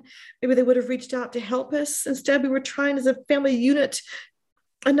known. Maybe they would have reached out to help us. Instead, we were trying as a family unit,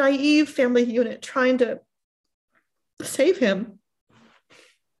 a naive family unit, trying to save him.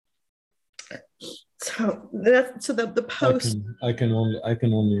 So the post. I can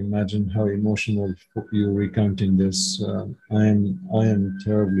only imagine how emotional you recounting this. I am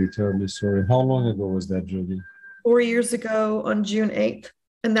terribly, terribly sorry. How long ago was that, Jody? 4 years ago on June 8th.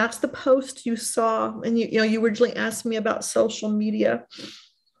 And that's the post you saw. And you originally asked me about social media.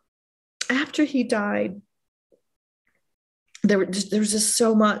 After he died, there was just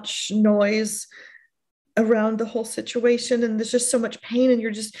so much noise around the whole situation, and there's just so much pain, and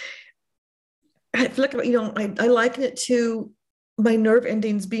I feel like, I liken it to my nerve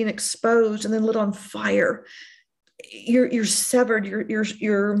endings being exposed and then lit on fire. You're severed. Your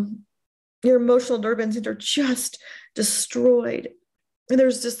emotional nerve endings are just destroyed. And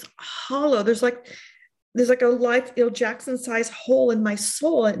there's this hollow. There's like a life, Jackson-sized hole in my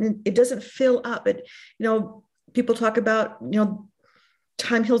soul, and it doesn't fill up. People talk about,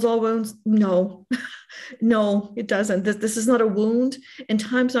 time heals all wounds. No, no, it doesn't. This is not a wound, and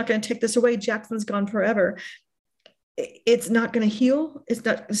time's not going to take this away. Jackson's gone forever. It's not going to heal. It's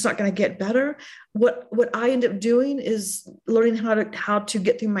not going to get better. What I end up doing is learning how to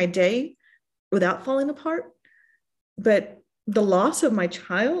get through my day without falling apart. But the loss of my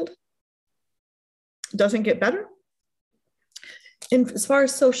child doesn't get better. And as far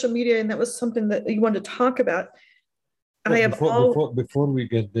as social media, and that was something that you wanted to talk about, before we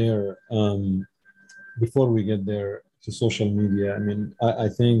get there, to social media, I mean, I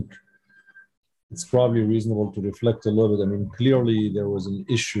think it's probably reasonable to reflect a little bit. I mean, clearly there was an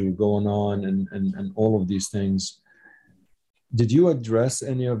issue going on, and all of these things. Did you address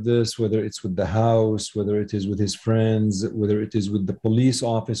any of this, whether it's with the house, whether it is with his friends, whether it is with the police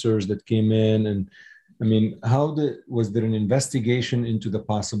officers that came in? And I mean, was there an investigation into the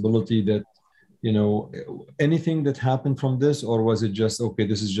possibility that, anything that happened from this, or was it just, okay,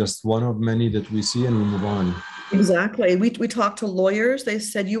 this is just one of many that we see and we move on? Exactly. We talked to lawyers. They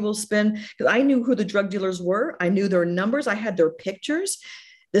said you will spend, because I knew who the drug dealers were. I knew their numbers. I had their pictures.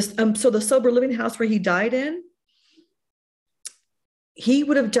 So the sober living house where he died in, he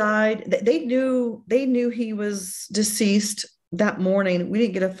would have died. They knew he was deceased that morning. We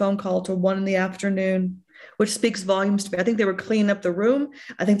didn't get a phone call till 1 PM, which speaks volumes to me. I think they were cleaning up the room.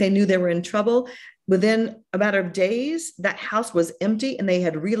 I think they knew they were in trouble. Within a matter of days, that house was empty and they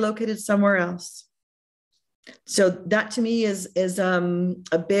had relocated somewhere else. So that to me is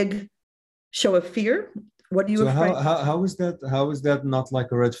a big show of fear. What do you? So how is that not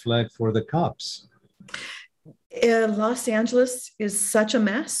like a red flag for the cops? Los Angeles is such a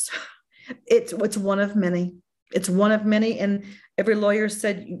mess. It's one of many. It's one of many, and every lawyer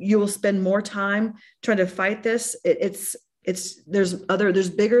said you will spend more time trying to fight this. There's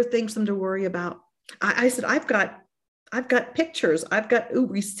bigger things than to worry about. I said I've got pictures, I've got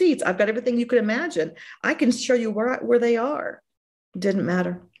receipts, I've got everything you could imagine. I can show you where they are. Didn't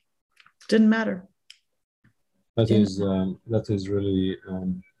matter. That is really.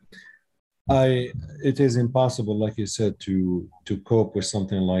 It is impossible, like you said, to cope with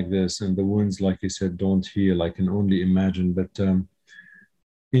something like this, and the wounds, like you said, don't heal. I can only imagine. But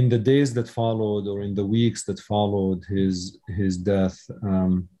in the days that followed, or in the weeks that followed his death,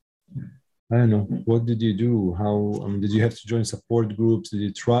 I don't know. What did you do? Did you have to join support groups? Did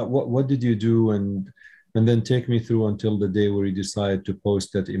you try? What did you do? And then take me through until the day where you decided to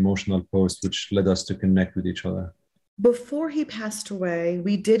post that emotional post, which led us to connect with each other. Before he passed away,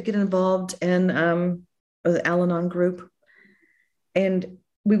 we did get involved in the Al-Anon group, and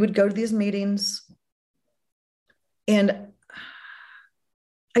we would go to these meetings. And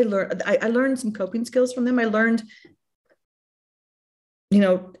I learned some coping skills from them. I learned,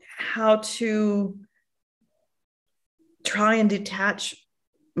 how to try and detach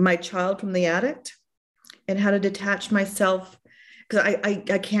my child from the addict, and how to detach myself, because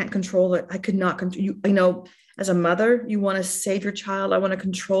I can't control it. I could not control. As a mother, you want to save your child. I want to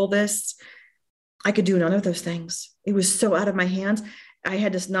control this. I could do none of those things. It was so out of my hands. I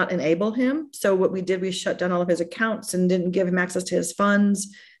had to not enable him. So what we did, we shut down all of his accounts and didn't give him access to his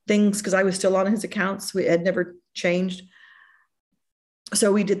funds, things, because I was still on his accounts. We had never changed.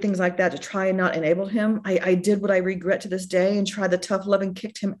 So we did things like that to try and not enable him. I did what I regret to this day and tried the tough love and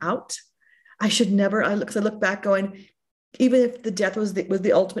kicked him out. I should never, because I look back going, even if the death was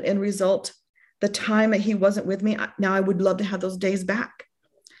the ultimate end result, the time that he wasn't with me, now I would love to have those days back.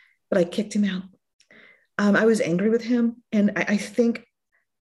 But I kicked him out. I was angry with him. And I think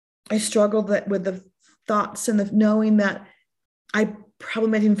I struggled with the thoughts and the knowing that I probably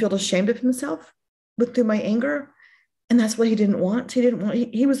made him feel ashamed of himself through my anger. And that's what he didn't want.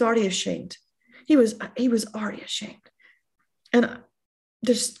 He was already ashamed. He was already ashamed. And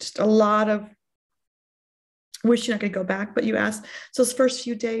there's just a lot of wishing I could go back. But you asked, so those first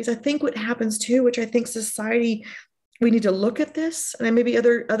few days, I think what happens too, which I think society, we need to look at this, and maybe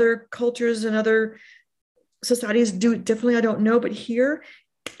other cultures and other societies do it differently. I don't know. But here,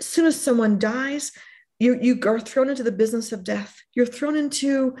 as soon as someone dies, you are thrown into the business of death. You're thrown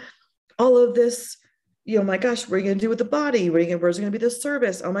into all of this, my gosh, what are you going to do with the body? Where's going to be the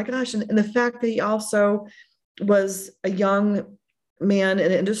service? Oh my gosh. And the fact that he also was a young man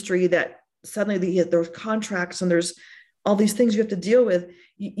in an industry that suddenly there's contracts and there's all these things you have to deal with.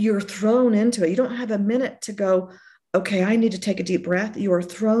 You're thrown into it. You don't have a minute to go, okay, I need to take a deep breath. You are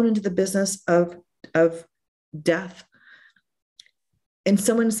thrown into the business of death. And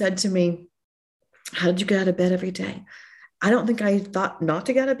someone said to me, how did you get out of bed every day? I don't think I thought not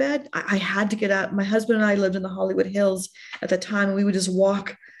to get out of bed. I had to get out. My husband and I lived in the Hollywood Hills at the time, and we would just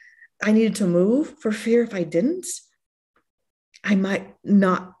walk. I needed to move for fear if I didn't, I might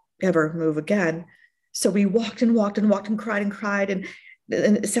not ever move again. So we walked and walked and walked and cried and cried. And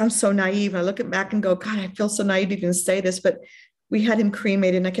it sounds so naive. And I look back and go, God, I feel so naive to even say this, but we had him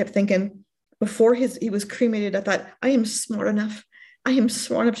cremated. And I kept thinking, before he was cremated, I thought, I am smart enough. I am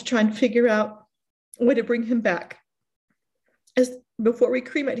smart enough to try and figure out a way to bring him back. Before we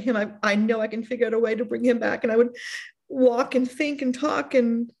cremate him, I know I can figure out a way to bring him back. And I would walk and think and talk,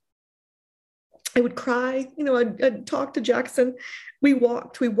 and I would cry. I'd talk to Jackson. We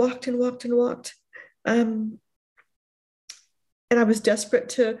walked and walked and walked. And I was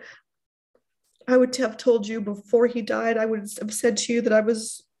desperate I would have told you before he died, I would have said to you that I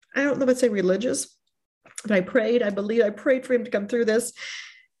don't know if I'd say religious, but I prayed. I prayed for him to come through this.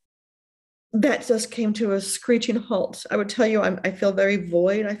 That just came to a screeching halt. I would tell you, I feel very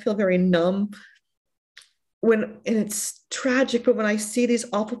void. I feel very numb. And it's tragic, but when I see these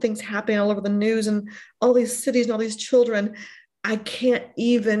awful things happening all over the news and all these cities and all these children, I can't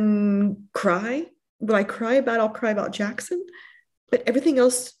even cry. When I cry I'll cry about Jackson, but everything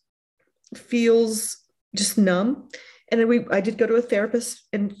else feels just numb. And I did go to a therapist,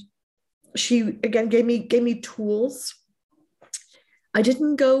 and she again gave me tools. I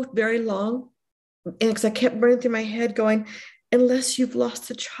didn't go very long, and because I kept running through my head going, unless you've lost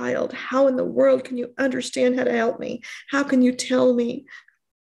a child, how in the world can you understand how to help me? How can you tell me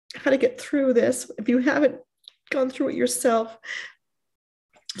how to get through this if you haven't gone through it yourself?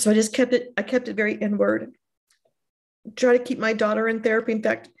 So I kept it very inward. Try to keep my daughter in therapy. In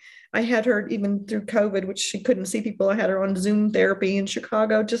fact, I had her even through COVID, which she couldn't see people. I had her on Zoom therapy in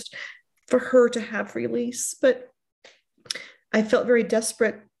Chicago just for her to have release. But I felt very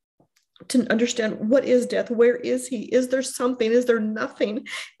desperate to understand, what is death? Where is he? Is there something? Is there nothing?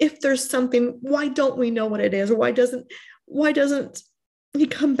 If there's something, why don't we know what it is? Or why doesn't he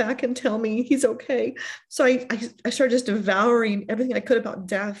come back and tell me he's okay? So I started just devouring everything I could about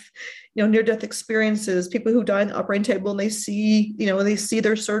death, near-death experiences, people who die on the operating table and they see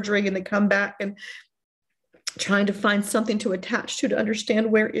their surgery and they come back, and trying to find something to attach to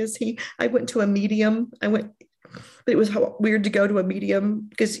understand, where is he? I went to a medium. But it was weird to go to a medium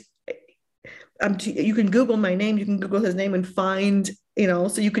because you can Google my name, you can Google his name and find, so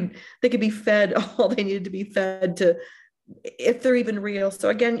they could be fed all they needed to be fed to, if they're even real. So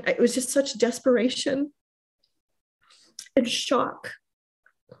again, it was just such desperation and shock.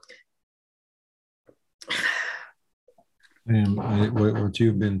 What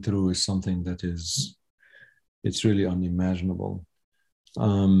you've been through is something that it's really unimaginable.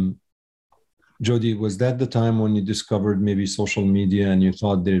 Jody, was that the time when you discovered maybe social media and you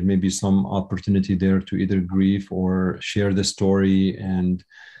thought there may be some opportunity there to either grieve or share the story? And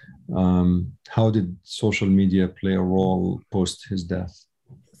how did social media play a role post his death?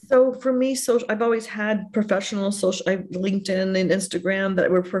 So for me, I've always had professional social, LinkedIn and Instagram that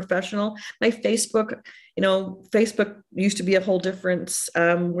were professional. My Facebook, Facebook used to be a whole different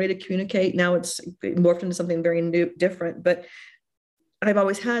way to communicate. Now it's morphed into something very new, different. But I've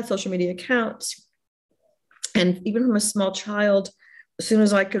always had social media accounts. And even from a small child, as soon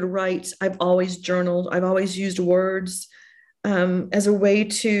as I could write, I've always journaled. I've always used words as a way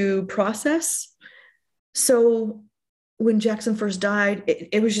to process. So when Jackson first died,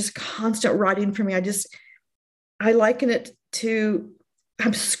 it was just constant writing for me. I liken it to,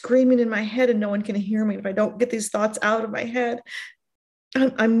 I'm screaming in my head and no one can hear me. If I don't get these thoughts out of my head,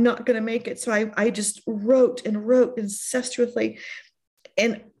 I'm not going to make it. So I just wrote and wrote incestuously.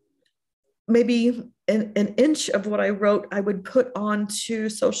 And maybe an inch of what I wrote, I would put onto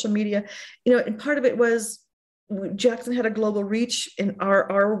social media, and part of it was Jackson had a global reach, and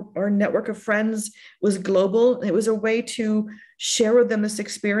our network of friends was global. And it was a way to share with them this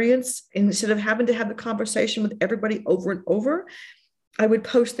experience. Instead of having to have the conversation with everybody over and over, I would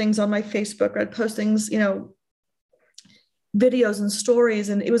post things on my Facebook. I'd post things, videos and stories.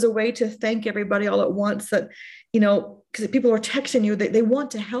 And it was a way to thank everybody all at once that, because people are texting you, they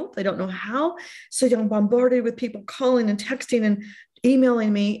want to help. They don't know how. So I'm bombarded with people calling and texting and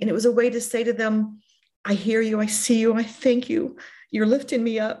emailing me. And it was a way to say to them, I hear you, I see you, I thank you. You're lifting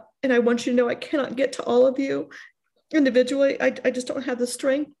me up. And I want you to know I cannot get to all of you individually. I just don't have the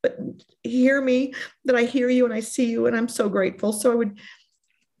strength, but hear me, that I hear you and I see you. And I'm so grateful. So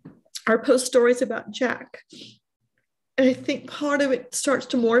I post stories about Jack. And I think part of it starts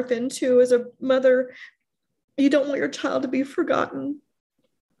to morph into, as a mother, you don't want your child to be forgotten.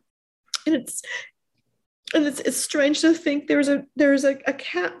 And it's strange to think there's a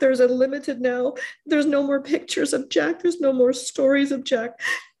cap, there's a limited now. There's no more pictures of Jack. There's no more stories of Jack.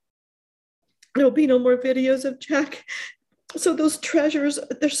 There'll be no more videos of Jack. So those treasures,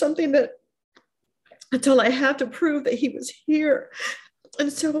 there's something that until I have to prove that he was here.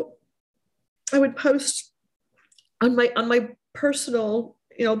 And so I would post on my personal,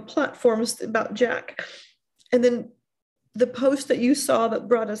 platforms about Jack. And then the post that you saw that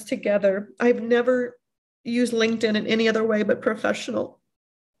brought us together, I've never used LinkedIn in any other way but professional.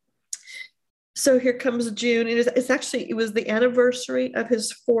 So here comes June. And it was the anniversary of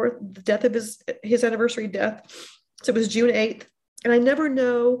the death of his anniversary death. So it was June 8th. And I never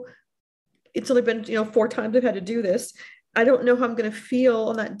know, it's only been, 4 times I've had to do this. I don't know how I'm going to feel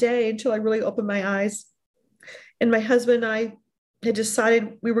on that day until I really open my eyes. And my husband and I had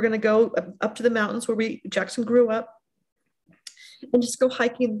decided we were going to go up to the mountains where Jackson grew up, and just go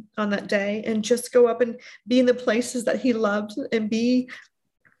hiking on that day, and just go up and be in the places that he loved, and be,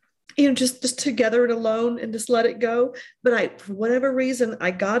 just together and alone, and just let it go. But for whatever reason,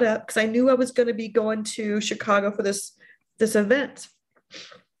 I got up because I knew I was going to be going to Chicago for this event.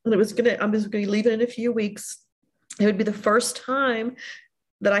 And I was going to be leaving in a few weeks. It would be the first time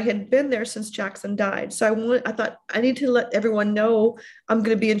that I had been there since Jackson died. So I thought I need to let everyone know I'm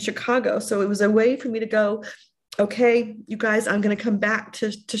going to be in Chicago. So it was a way for me to go, okay, you guys, I'm going to come back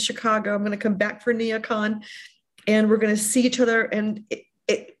to Chicago. I'm going to come back for NeoCon, and we're going to see each other. And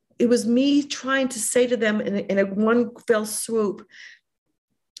it was me trying to say to them in a one fell swoop,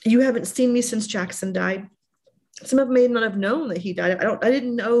 you haven't seen me since Jackson died. Some of them may not have known that he died. I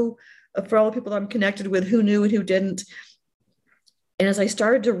didn't know, for all the people that I'm connected with, who knew and who didn't. And as I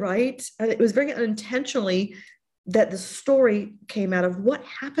started to write, it was very unintentionally that the story came out of what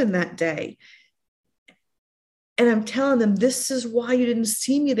happened that day. And I'm telling them, this is why you didn't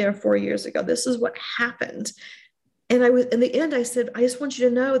see me there 4 years ago. This is what happened. And in the end, I said, I just want you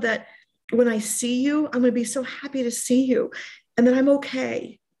to know that when I see you, I'm going to be so happy to see you, and that I'm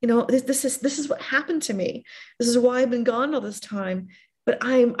okay. This is what happened to me. This is why I've been gone all this time, but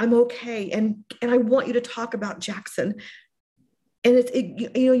I'm okay. And I want you to talk about Jackson. And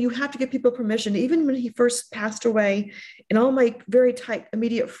you have to give people permission. Even when he first passed away, and all my very tight,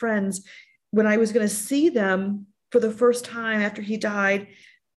 immediate friends, when I was going to see them for the first time after he died,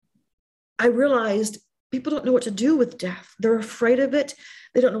 I realized people don't know what to do with death. They're afraid of it.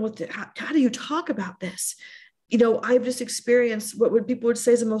 They don't know how do you talk about this? I've just experienced what people would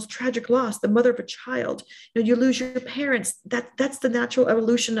say is the most tragic loss, the mother of a child. You lose your parents. That's the natural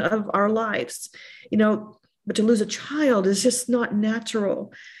evolution of our lives. But to lose a child is just not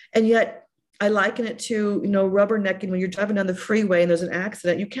natural. And yet I liken it to, rubbernecking when you're driving down the freeway and there's an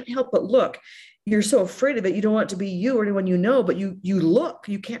accident. You can't help but look. You're so afraid of it. You don't want it to be you or anyone but you look.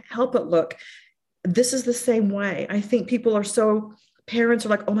 You can't help but look. This is the same way. I think parents are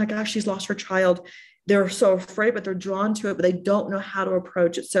like, oh my gosh, she's lost her child. They're so afraid, but they're drawn to it, but they don't know how to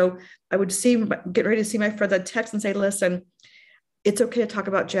approach it. So I would get ready to see my friends. I'd text and say, listen, it's okay to talk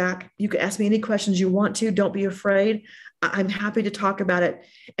about Jack. You can ask me any questions you want to. Don't be afraid. I'm happy to talk about it.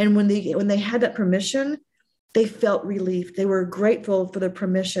 And when they had that permission, they felt relief. They were grateful for the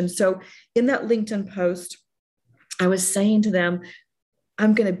permission. So in that LinkedIn post, I was saying to them,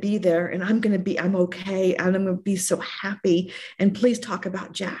 I'm going to be there, and I'm okay. And I'm going to be so happy. And please talk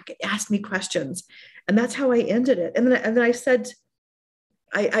about Jack. Ask me questions. And that's how I ended it. And then I said,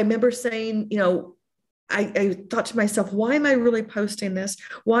 I remember saying, I thought to myself, why am I really posting this?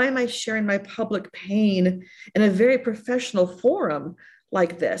 Why am I sharing my public pain in a very professional forum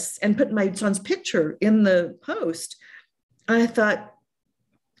like this and put my son's picture in the post? And I thought,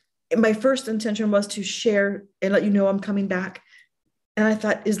 my first intention was to share and let you know I'm coming back. And I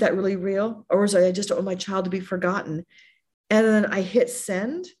thought, is that really real? Or is I just don't want my child to be forgotten? And then I hit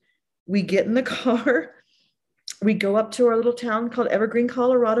send. We get in the car. We go up to our little town called Evergreen,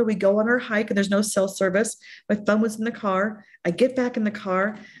 Colorado. We go on our hike and there's no cell service. My phone was in the car. I get back in the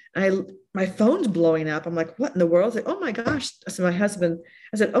car. My phone's blowing up. I'm like, what in the world? I said, oh my gosh. I said, my husband,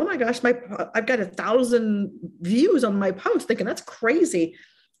 I said, oh my gosh, I've got 1,000 views on my post, thinking that's crazy.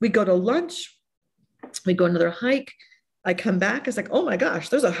 We go to lunch. We go another hike. I come back. It's like, oh my gosh,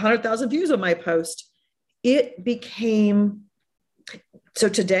 there's 100,000 views on my post. It became, so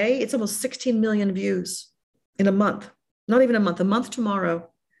today it's almost 16 million views in a month, not even a month tomorrow,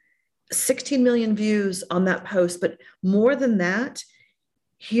 16 million views on that post. But more than that,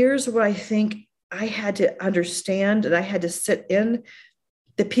 here's what I think I had to understand and I had to sit in.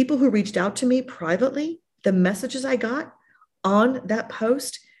 The people who reached out to me privately, the messages I got on that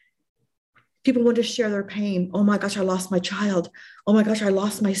post, people wanted to share their pain. Oh my gosh, I lost my child. Oh my gosh, I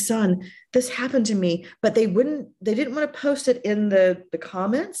lost my son. This happened to me. But they didn't want to post it in the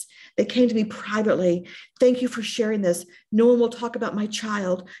comments. They came to me privately. Thank you for sharing this. No one will talk about my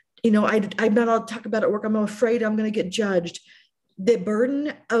child. I'm not allowed to talk about it at work. I'm afraid I'm going to get judged. The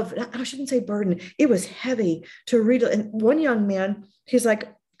burden of, I shouldn't say burden, it was heavy to read it. And one young man, he's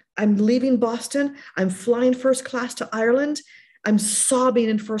like, I'm leaving Boston. I'm flying first class to Ireland. I'm sobbing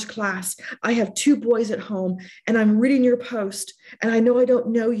in first class. I have 2 boys at home and I'm reading your post and I know I don't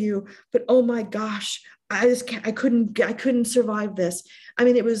know you, but oh my gosh, I couldn't survive this. I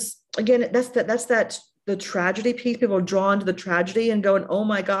mean, it was, again, that's the tragedy piece. People are drawn to the tragedy and going, oh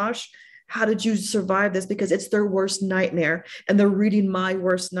my gosh, how did you survive this? Because it's their worst nightmare and they're reading my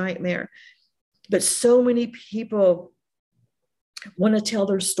worst nightmare. But so many people want to tell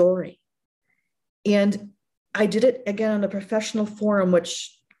their story. And I did it again on a professional forum,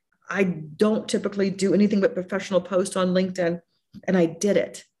 which I don't typically do anything but professional posts on LinkedIn. And I did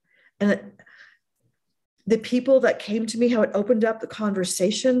it. And the people that came to me, how it opened up the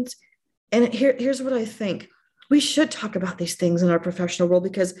conversations. And here's what I think. We should talk about these things in our professional world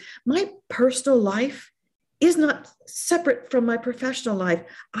because my personal life is not separate from my professional life.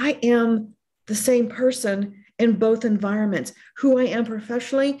 I am the same person in both environments. Who I am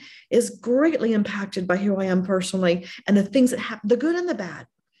professionally is greatly impacted by who I am personally and the things that happen, the good and the bad,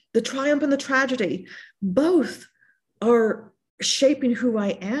 the triumph and the tragedy, both are shaping who I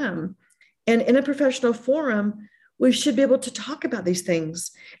am. And in a professional forum, we should be able to talk about these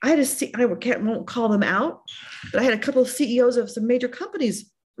things. I won't call them out, but I had a couple of CEOs of some major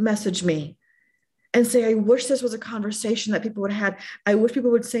companies message me and say, I wish this was a conversation that people would have had. I wish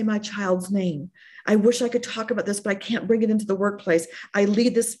people would say my child's name. I wish I could talk about this, but I can't bring it into the workplace. I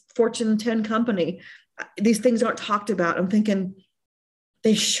lead this Fortune 10 company. These things aren't talked about. I'm thinking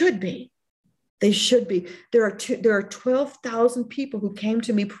they should be. They should be. There are 12,000 people who came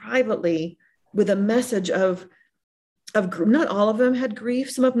to me privately with a message of not all of them had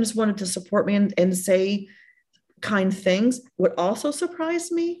grief. Some of them just wanted to support me and say kind things. What also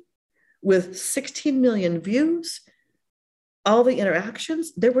surprised me, with 16 million views, all the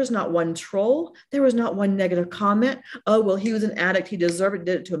interactions, there was not one troll. There was not one negative comment. Oh, well, he was an addict. He deserved it,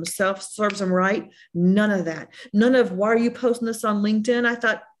 did it to himself, serves him right. None of that. None of, why are you posting this on LinkedIn? I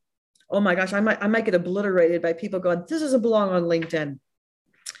thought, oh my gosh, I might get obliterated by people going, this doesn't belong on LinkedIn.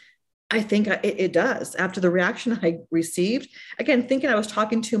 I think it does. After the reaction I received, again, thinking I was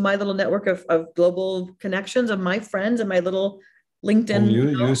talking to my little network of global connections of my friends and my little LinkedIn.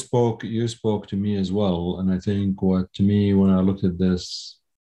 Well, you spoke to me as well. And I think to me, when I looked at this,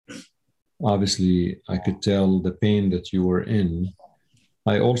 obviously I could tell the pain that you were in.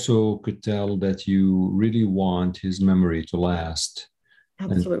 I also could tell that you really want his memory to last.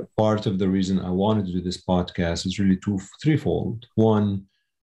 Absolutely. And part of the reason I wanted to do this podcast is really threefold. One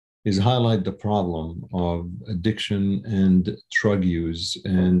is highlight the problem of addiction and drug use.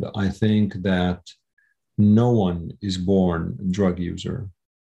 And I think that no one is born a drug user.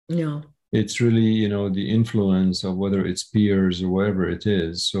 No. It's really, the influence of whether it's peers or whatever it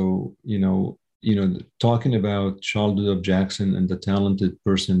is. So, talking about childhood of Jackson and the talented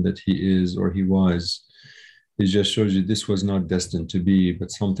person that he is or he was, it just shows you this was not destined to be, but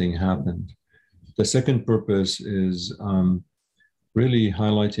something happened. The second purpose is really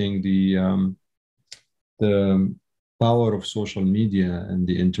highlighting the power of social media and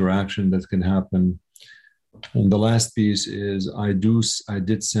the interaction that can happen And the last piece is I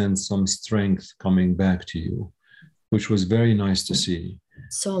did sense some strength coming back to you, which was very nice to see.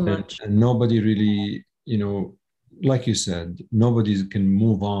 So And, much. and nobody really, like you said, nobody can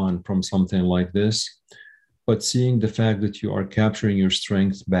move on from something like this. But seeing the fact that you are capturing your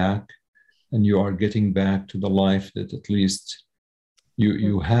strength back and you are getting back to the life that at least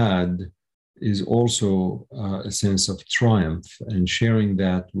you had is also a sense of triumph. And sharing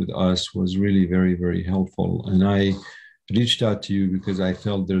that with us was really very, very helpful. And I reached out to you because I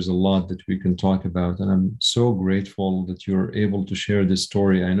felt there's a lot that we can talk about. And I'm so grateful that you're able to share this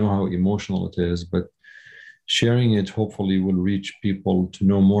story. I know how emotional it is, but sharing it hopefully will reach people to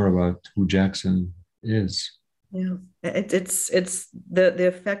know more about who Jackson is. Yeah, it's the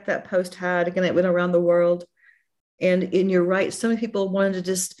effect that post had. Again, it went around the world. And you're right, so many people wanted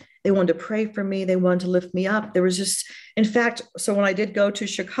to they wanted to pray for me. They wanted to lift me up. There was just, in fact, so when I did go to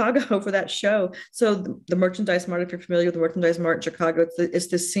Chicago for that show, so the Merchandise Mart, if you're familiar with the Merchandise Mart in Chicago, it's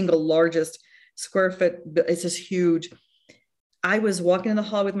the single largest square foot. It's just huge. I was walking in the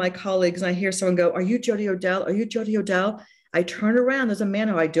hall with my colleagues and I hear someone go, "Are you Jody Odell? Are you Jody Odell?" I turn around. There's a man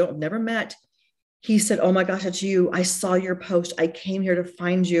who I don't never met. He said, "Oh my gosh, it's you. I saw your post. I came here to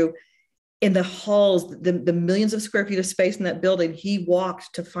find you." In the halls, the millions of square feet of space in that building, he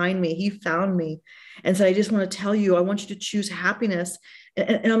walked to find me. He found me and said, "I just want to tell you, I want you to choose happiness."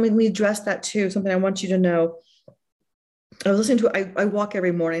 And I mean, we address that too. Something I want you to know. I was listening to, I walk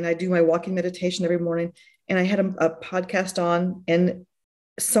every morning. I do my walking meditation every morning. And I had a podcast on, and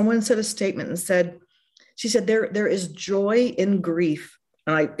someone said a statement and said, she said, there is joy in grief.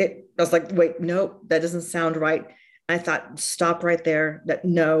 And I was like, wait, no, that doesn't sound right. I thought, stop right there. That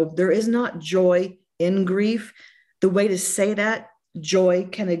no, there is not joy in grief. The way to say that, joy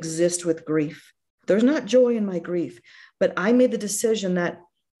can exist with grief. There's not joy in my grief, but I made the decision that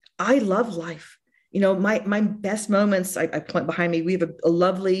I love life. My best moments, I point behind me. We have a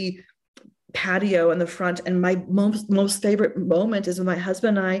lovely patio in the front, and my most favorite moment is when my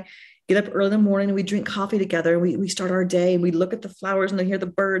husband and I get up early in the morning and we drink coffee together, and we start our day and we look at the flowers and I hear the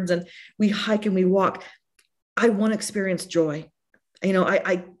birds, and we hike and we walk. I want to experience joy.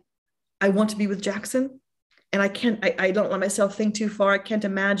 I want to be with Jackson, and I don't let myself think too far. I can't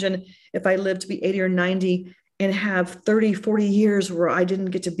imagine if I live to be 80 or 90 and have 30, 40 years where I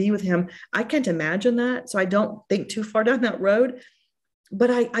didn't get to be with him. I can't imagine that. So I don't think too far down that road, but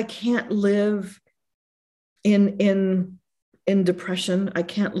I can't live in depression. I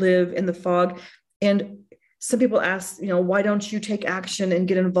can't live in the fog. And some people ask, why don't you take action and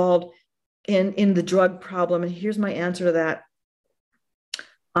get involved in the drug problem? And here's my answer to that.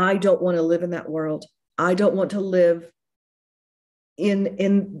 I don't want to live in that world. I don't want to live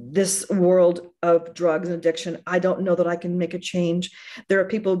in this world of drugs and addiction. I don't know that I can make a change. There are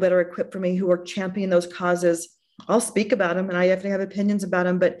people better equipped for me who are championing those causes. I'll speak about them and I definitely have opinions about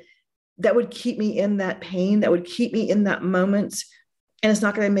them, but that would keep me in that pain. That would keep me in that moment. And it's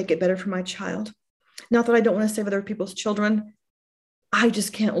not going to make it better for my child. Not that I don't want to save other people's children. I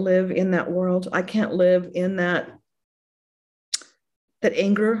just can't live in that world. I can't live in that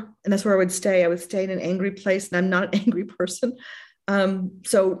anger. And that's where I would stay. I would stay in an angry place, and I'm not an angry person.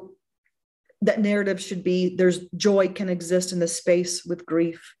 So that narrative should be, there's joy can exist in the space with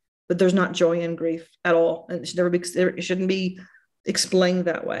grief, but there's not joy in grief at all. And it shouldn't be explained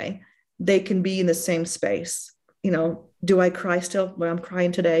that way. They can be in the same space. Do I cry still? Well, I'm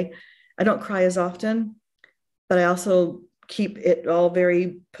crying today. I don't cry as often, but I also keep it all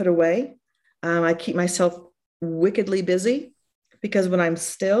very put away. I keep myself wickedly busy, because when I'm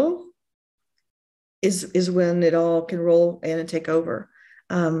still is when it all can roll in and take over.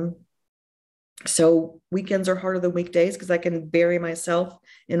 So weekends are harder than weekdays because I can bury myself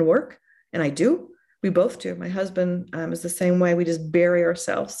in work, and I do. We both do. My husband is the same way. We just bury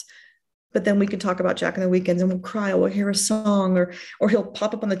ourselves. But then we can talk about Jack on the weekends, and we'll cry, or we'll hear a song, or he'll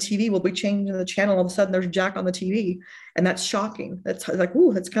pop up on the TV. We'll be changing the channel. All of a sudden there's Jack on the TV. And that's shocking. That's like,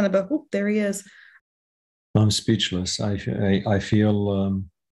 ooh, that's kind of there he is. I'm speechless. I feel,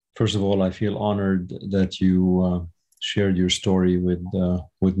 first of all, I feel honored that you shared your story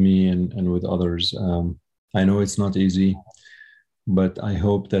with me and with others. I know it's not easy, but I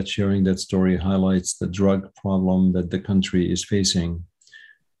hope that sharing that story highlights the drug problem that the country is facing,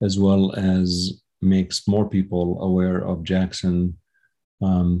 as well as makes more people aware of Jackson,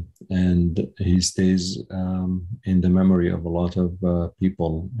 and he stays in the memory of a lot of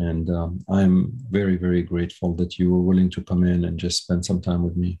people. And I'm very, very grateful that you were willing to come in and just spend some time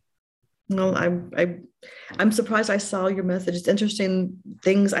with me. Well, I'm surprised I saw your message. It's interesting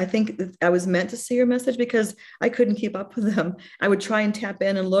things. I think I was meant to see your message because I couldn't keep up with them. I would try and tap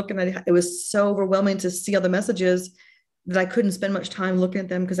in and look, and it was so overwhelming to see all the messages that I couldn't spend much time looking at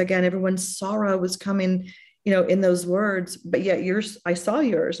them because again, everyone's sorrow was coming, in those words. But yet yours, I saw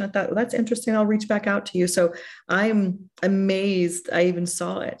yours, and I thought, well, that's interesting. I'll reach back out to you. So I'm amazed I even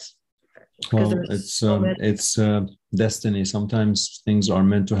saw it. Well, it's destiny. Sometimes things are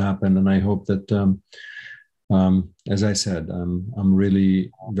meant to happen, and I hope that, as I said, I'm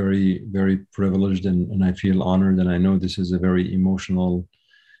really very, very privileged, and I feel honored, and I know this is a very emotional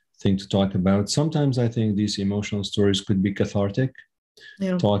thing to talk about. Sometimes I think these emotional stories could be cathartic,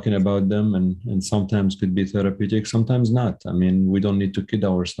 talking about them, and sometimes could be therapeutic, sometimes not. I mean, we don't need to kid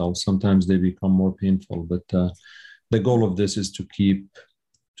ourselves. Sometimes they become more painful, but the goal of this is to keep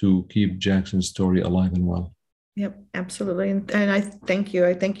Jackson's story alive and well. Yep, absolutely. And I thank you.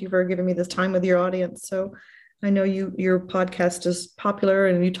 I thank you for giving me this time with your audience. So I know your podcast is popular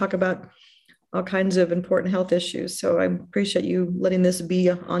and you talk about all kinds of important health issues. So I appreciate you letting this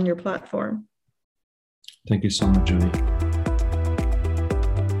be on your platform. Thank you so much, Jenny.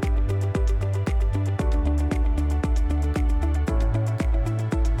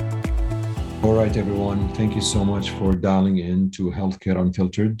 All right, everyone. Thank you so much for dialing in to Healthcare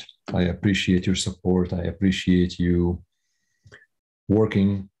Unfiltered. I appreciate your support. I appreciate you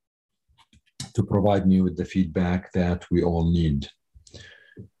working to provide me with the feedback that we all need.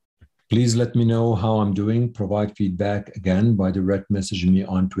 Please let me know how I'm doing. Provide feedback again by direct messaging me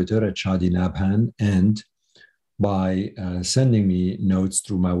on Twitter at Shadi Nabhan and by sending me notes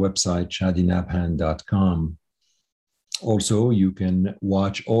through my website, shadinabhan.com. Also, you can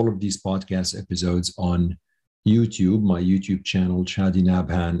watch all of these podcast episodes on YouTube, my YouTube channel, Shadi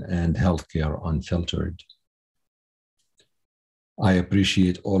Nabhan and Healthcare Unfiltered. I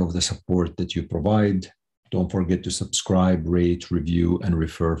appreciate all of the support that you provide. Don't forget to subscribe, rate, review, and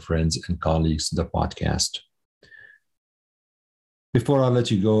refer friends and colleagues to the podcast. Before I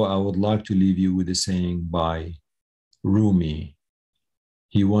let you go, I would like to leave you with a saying by Rumi.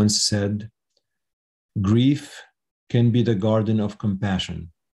 He once said, "Grief can be the garden of compassion.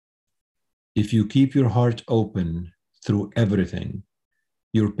 If you keep your heart open through everything,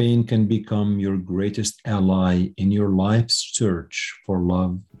 your pain can become your greatest ally in your life's search for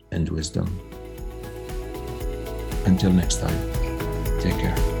love and wisdom." Until next time, take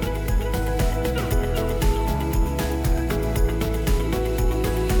care.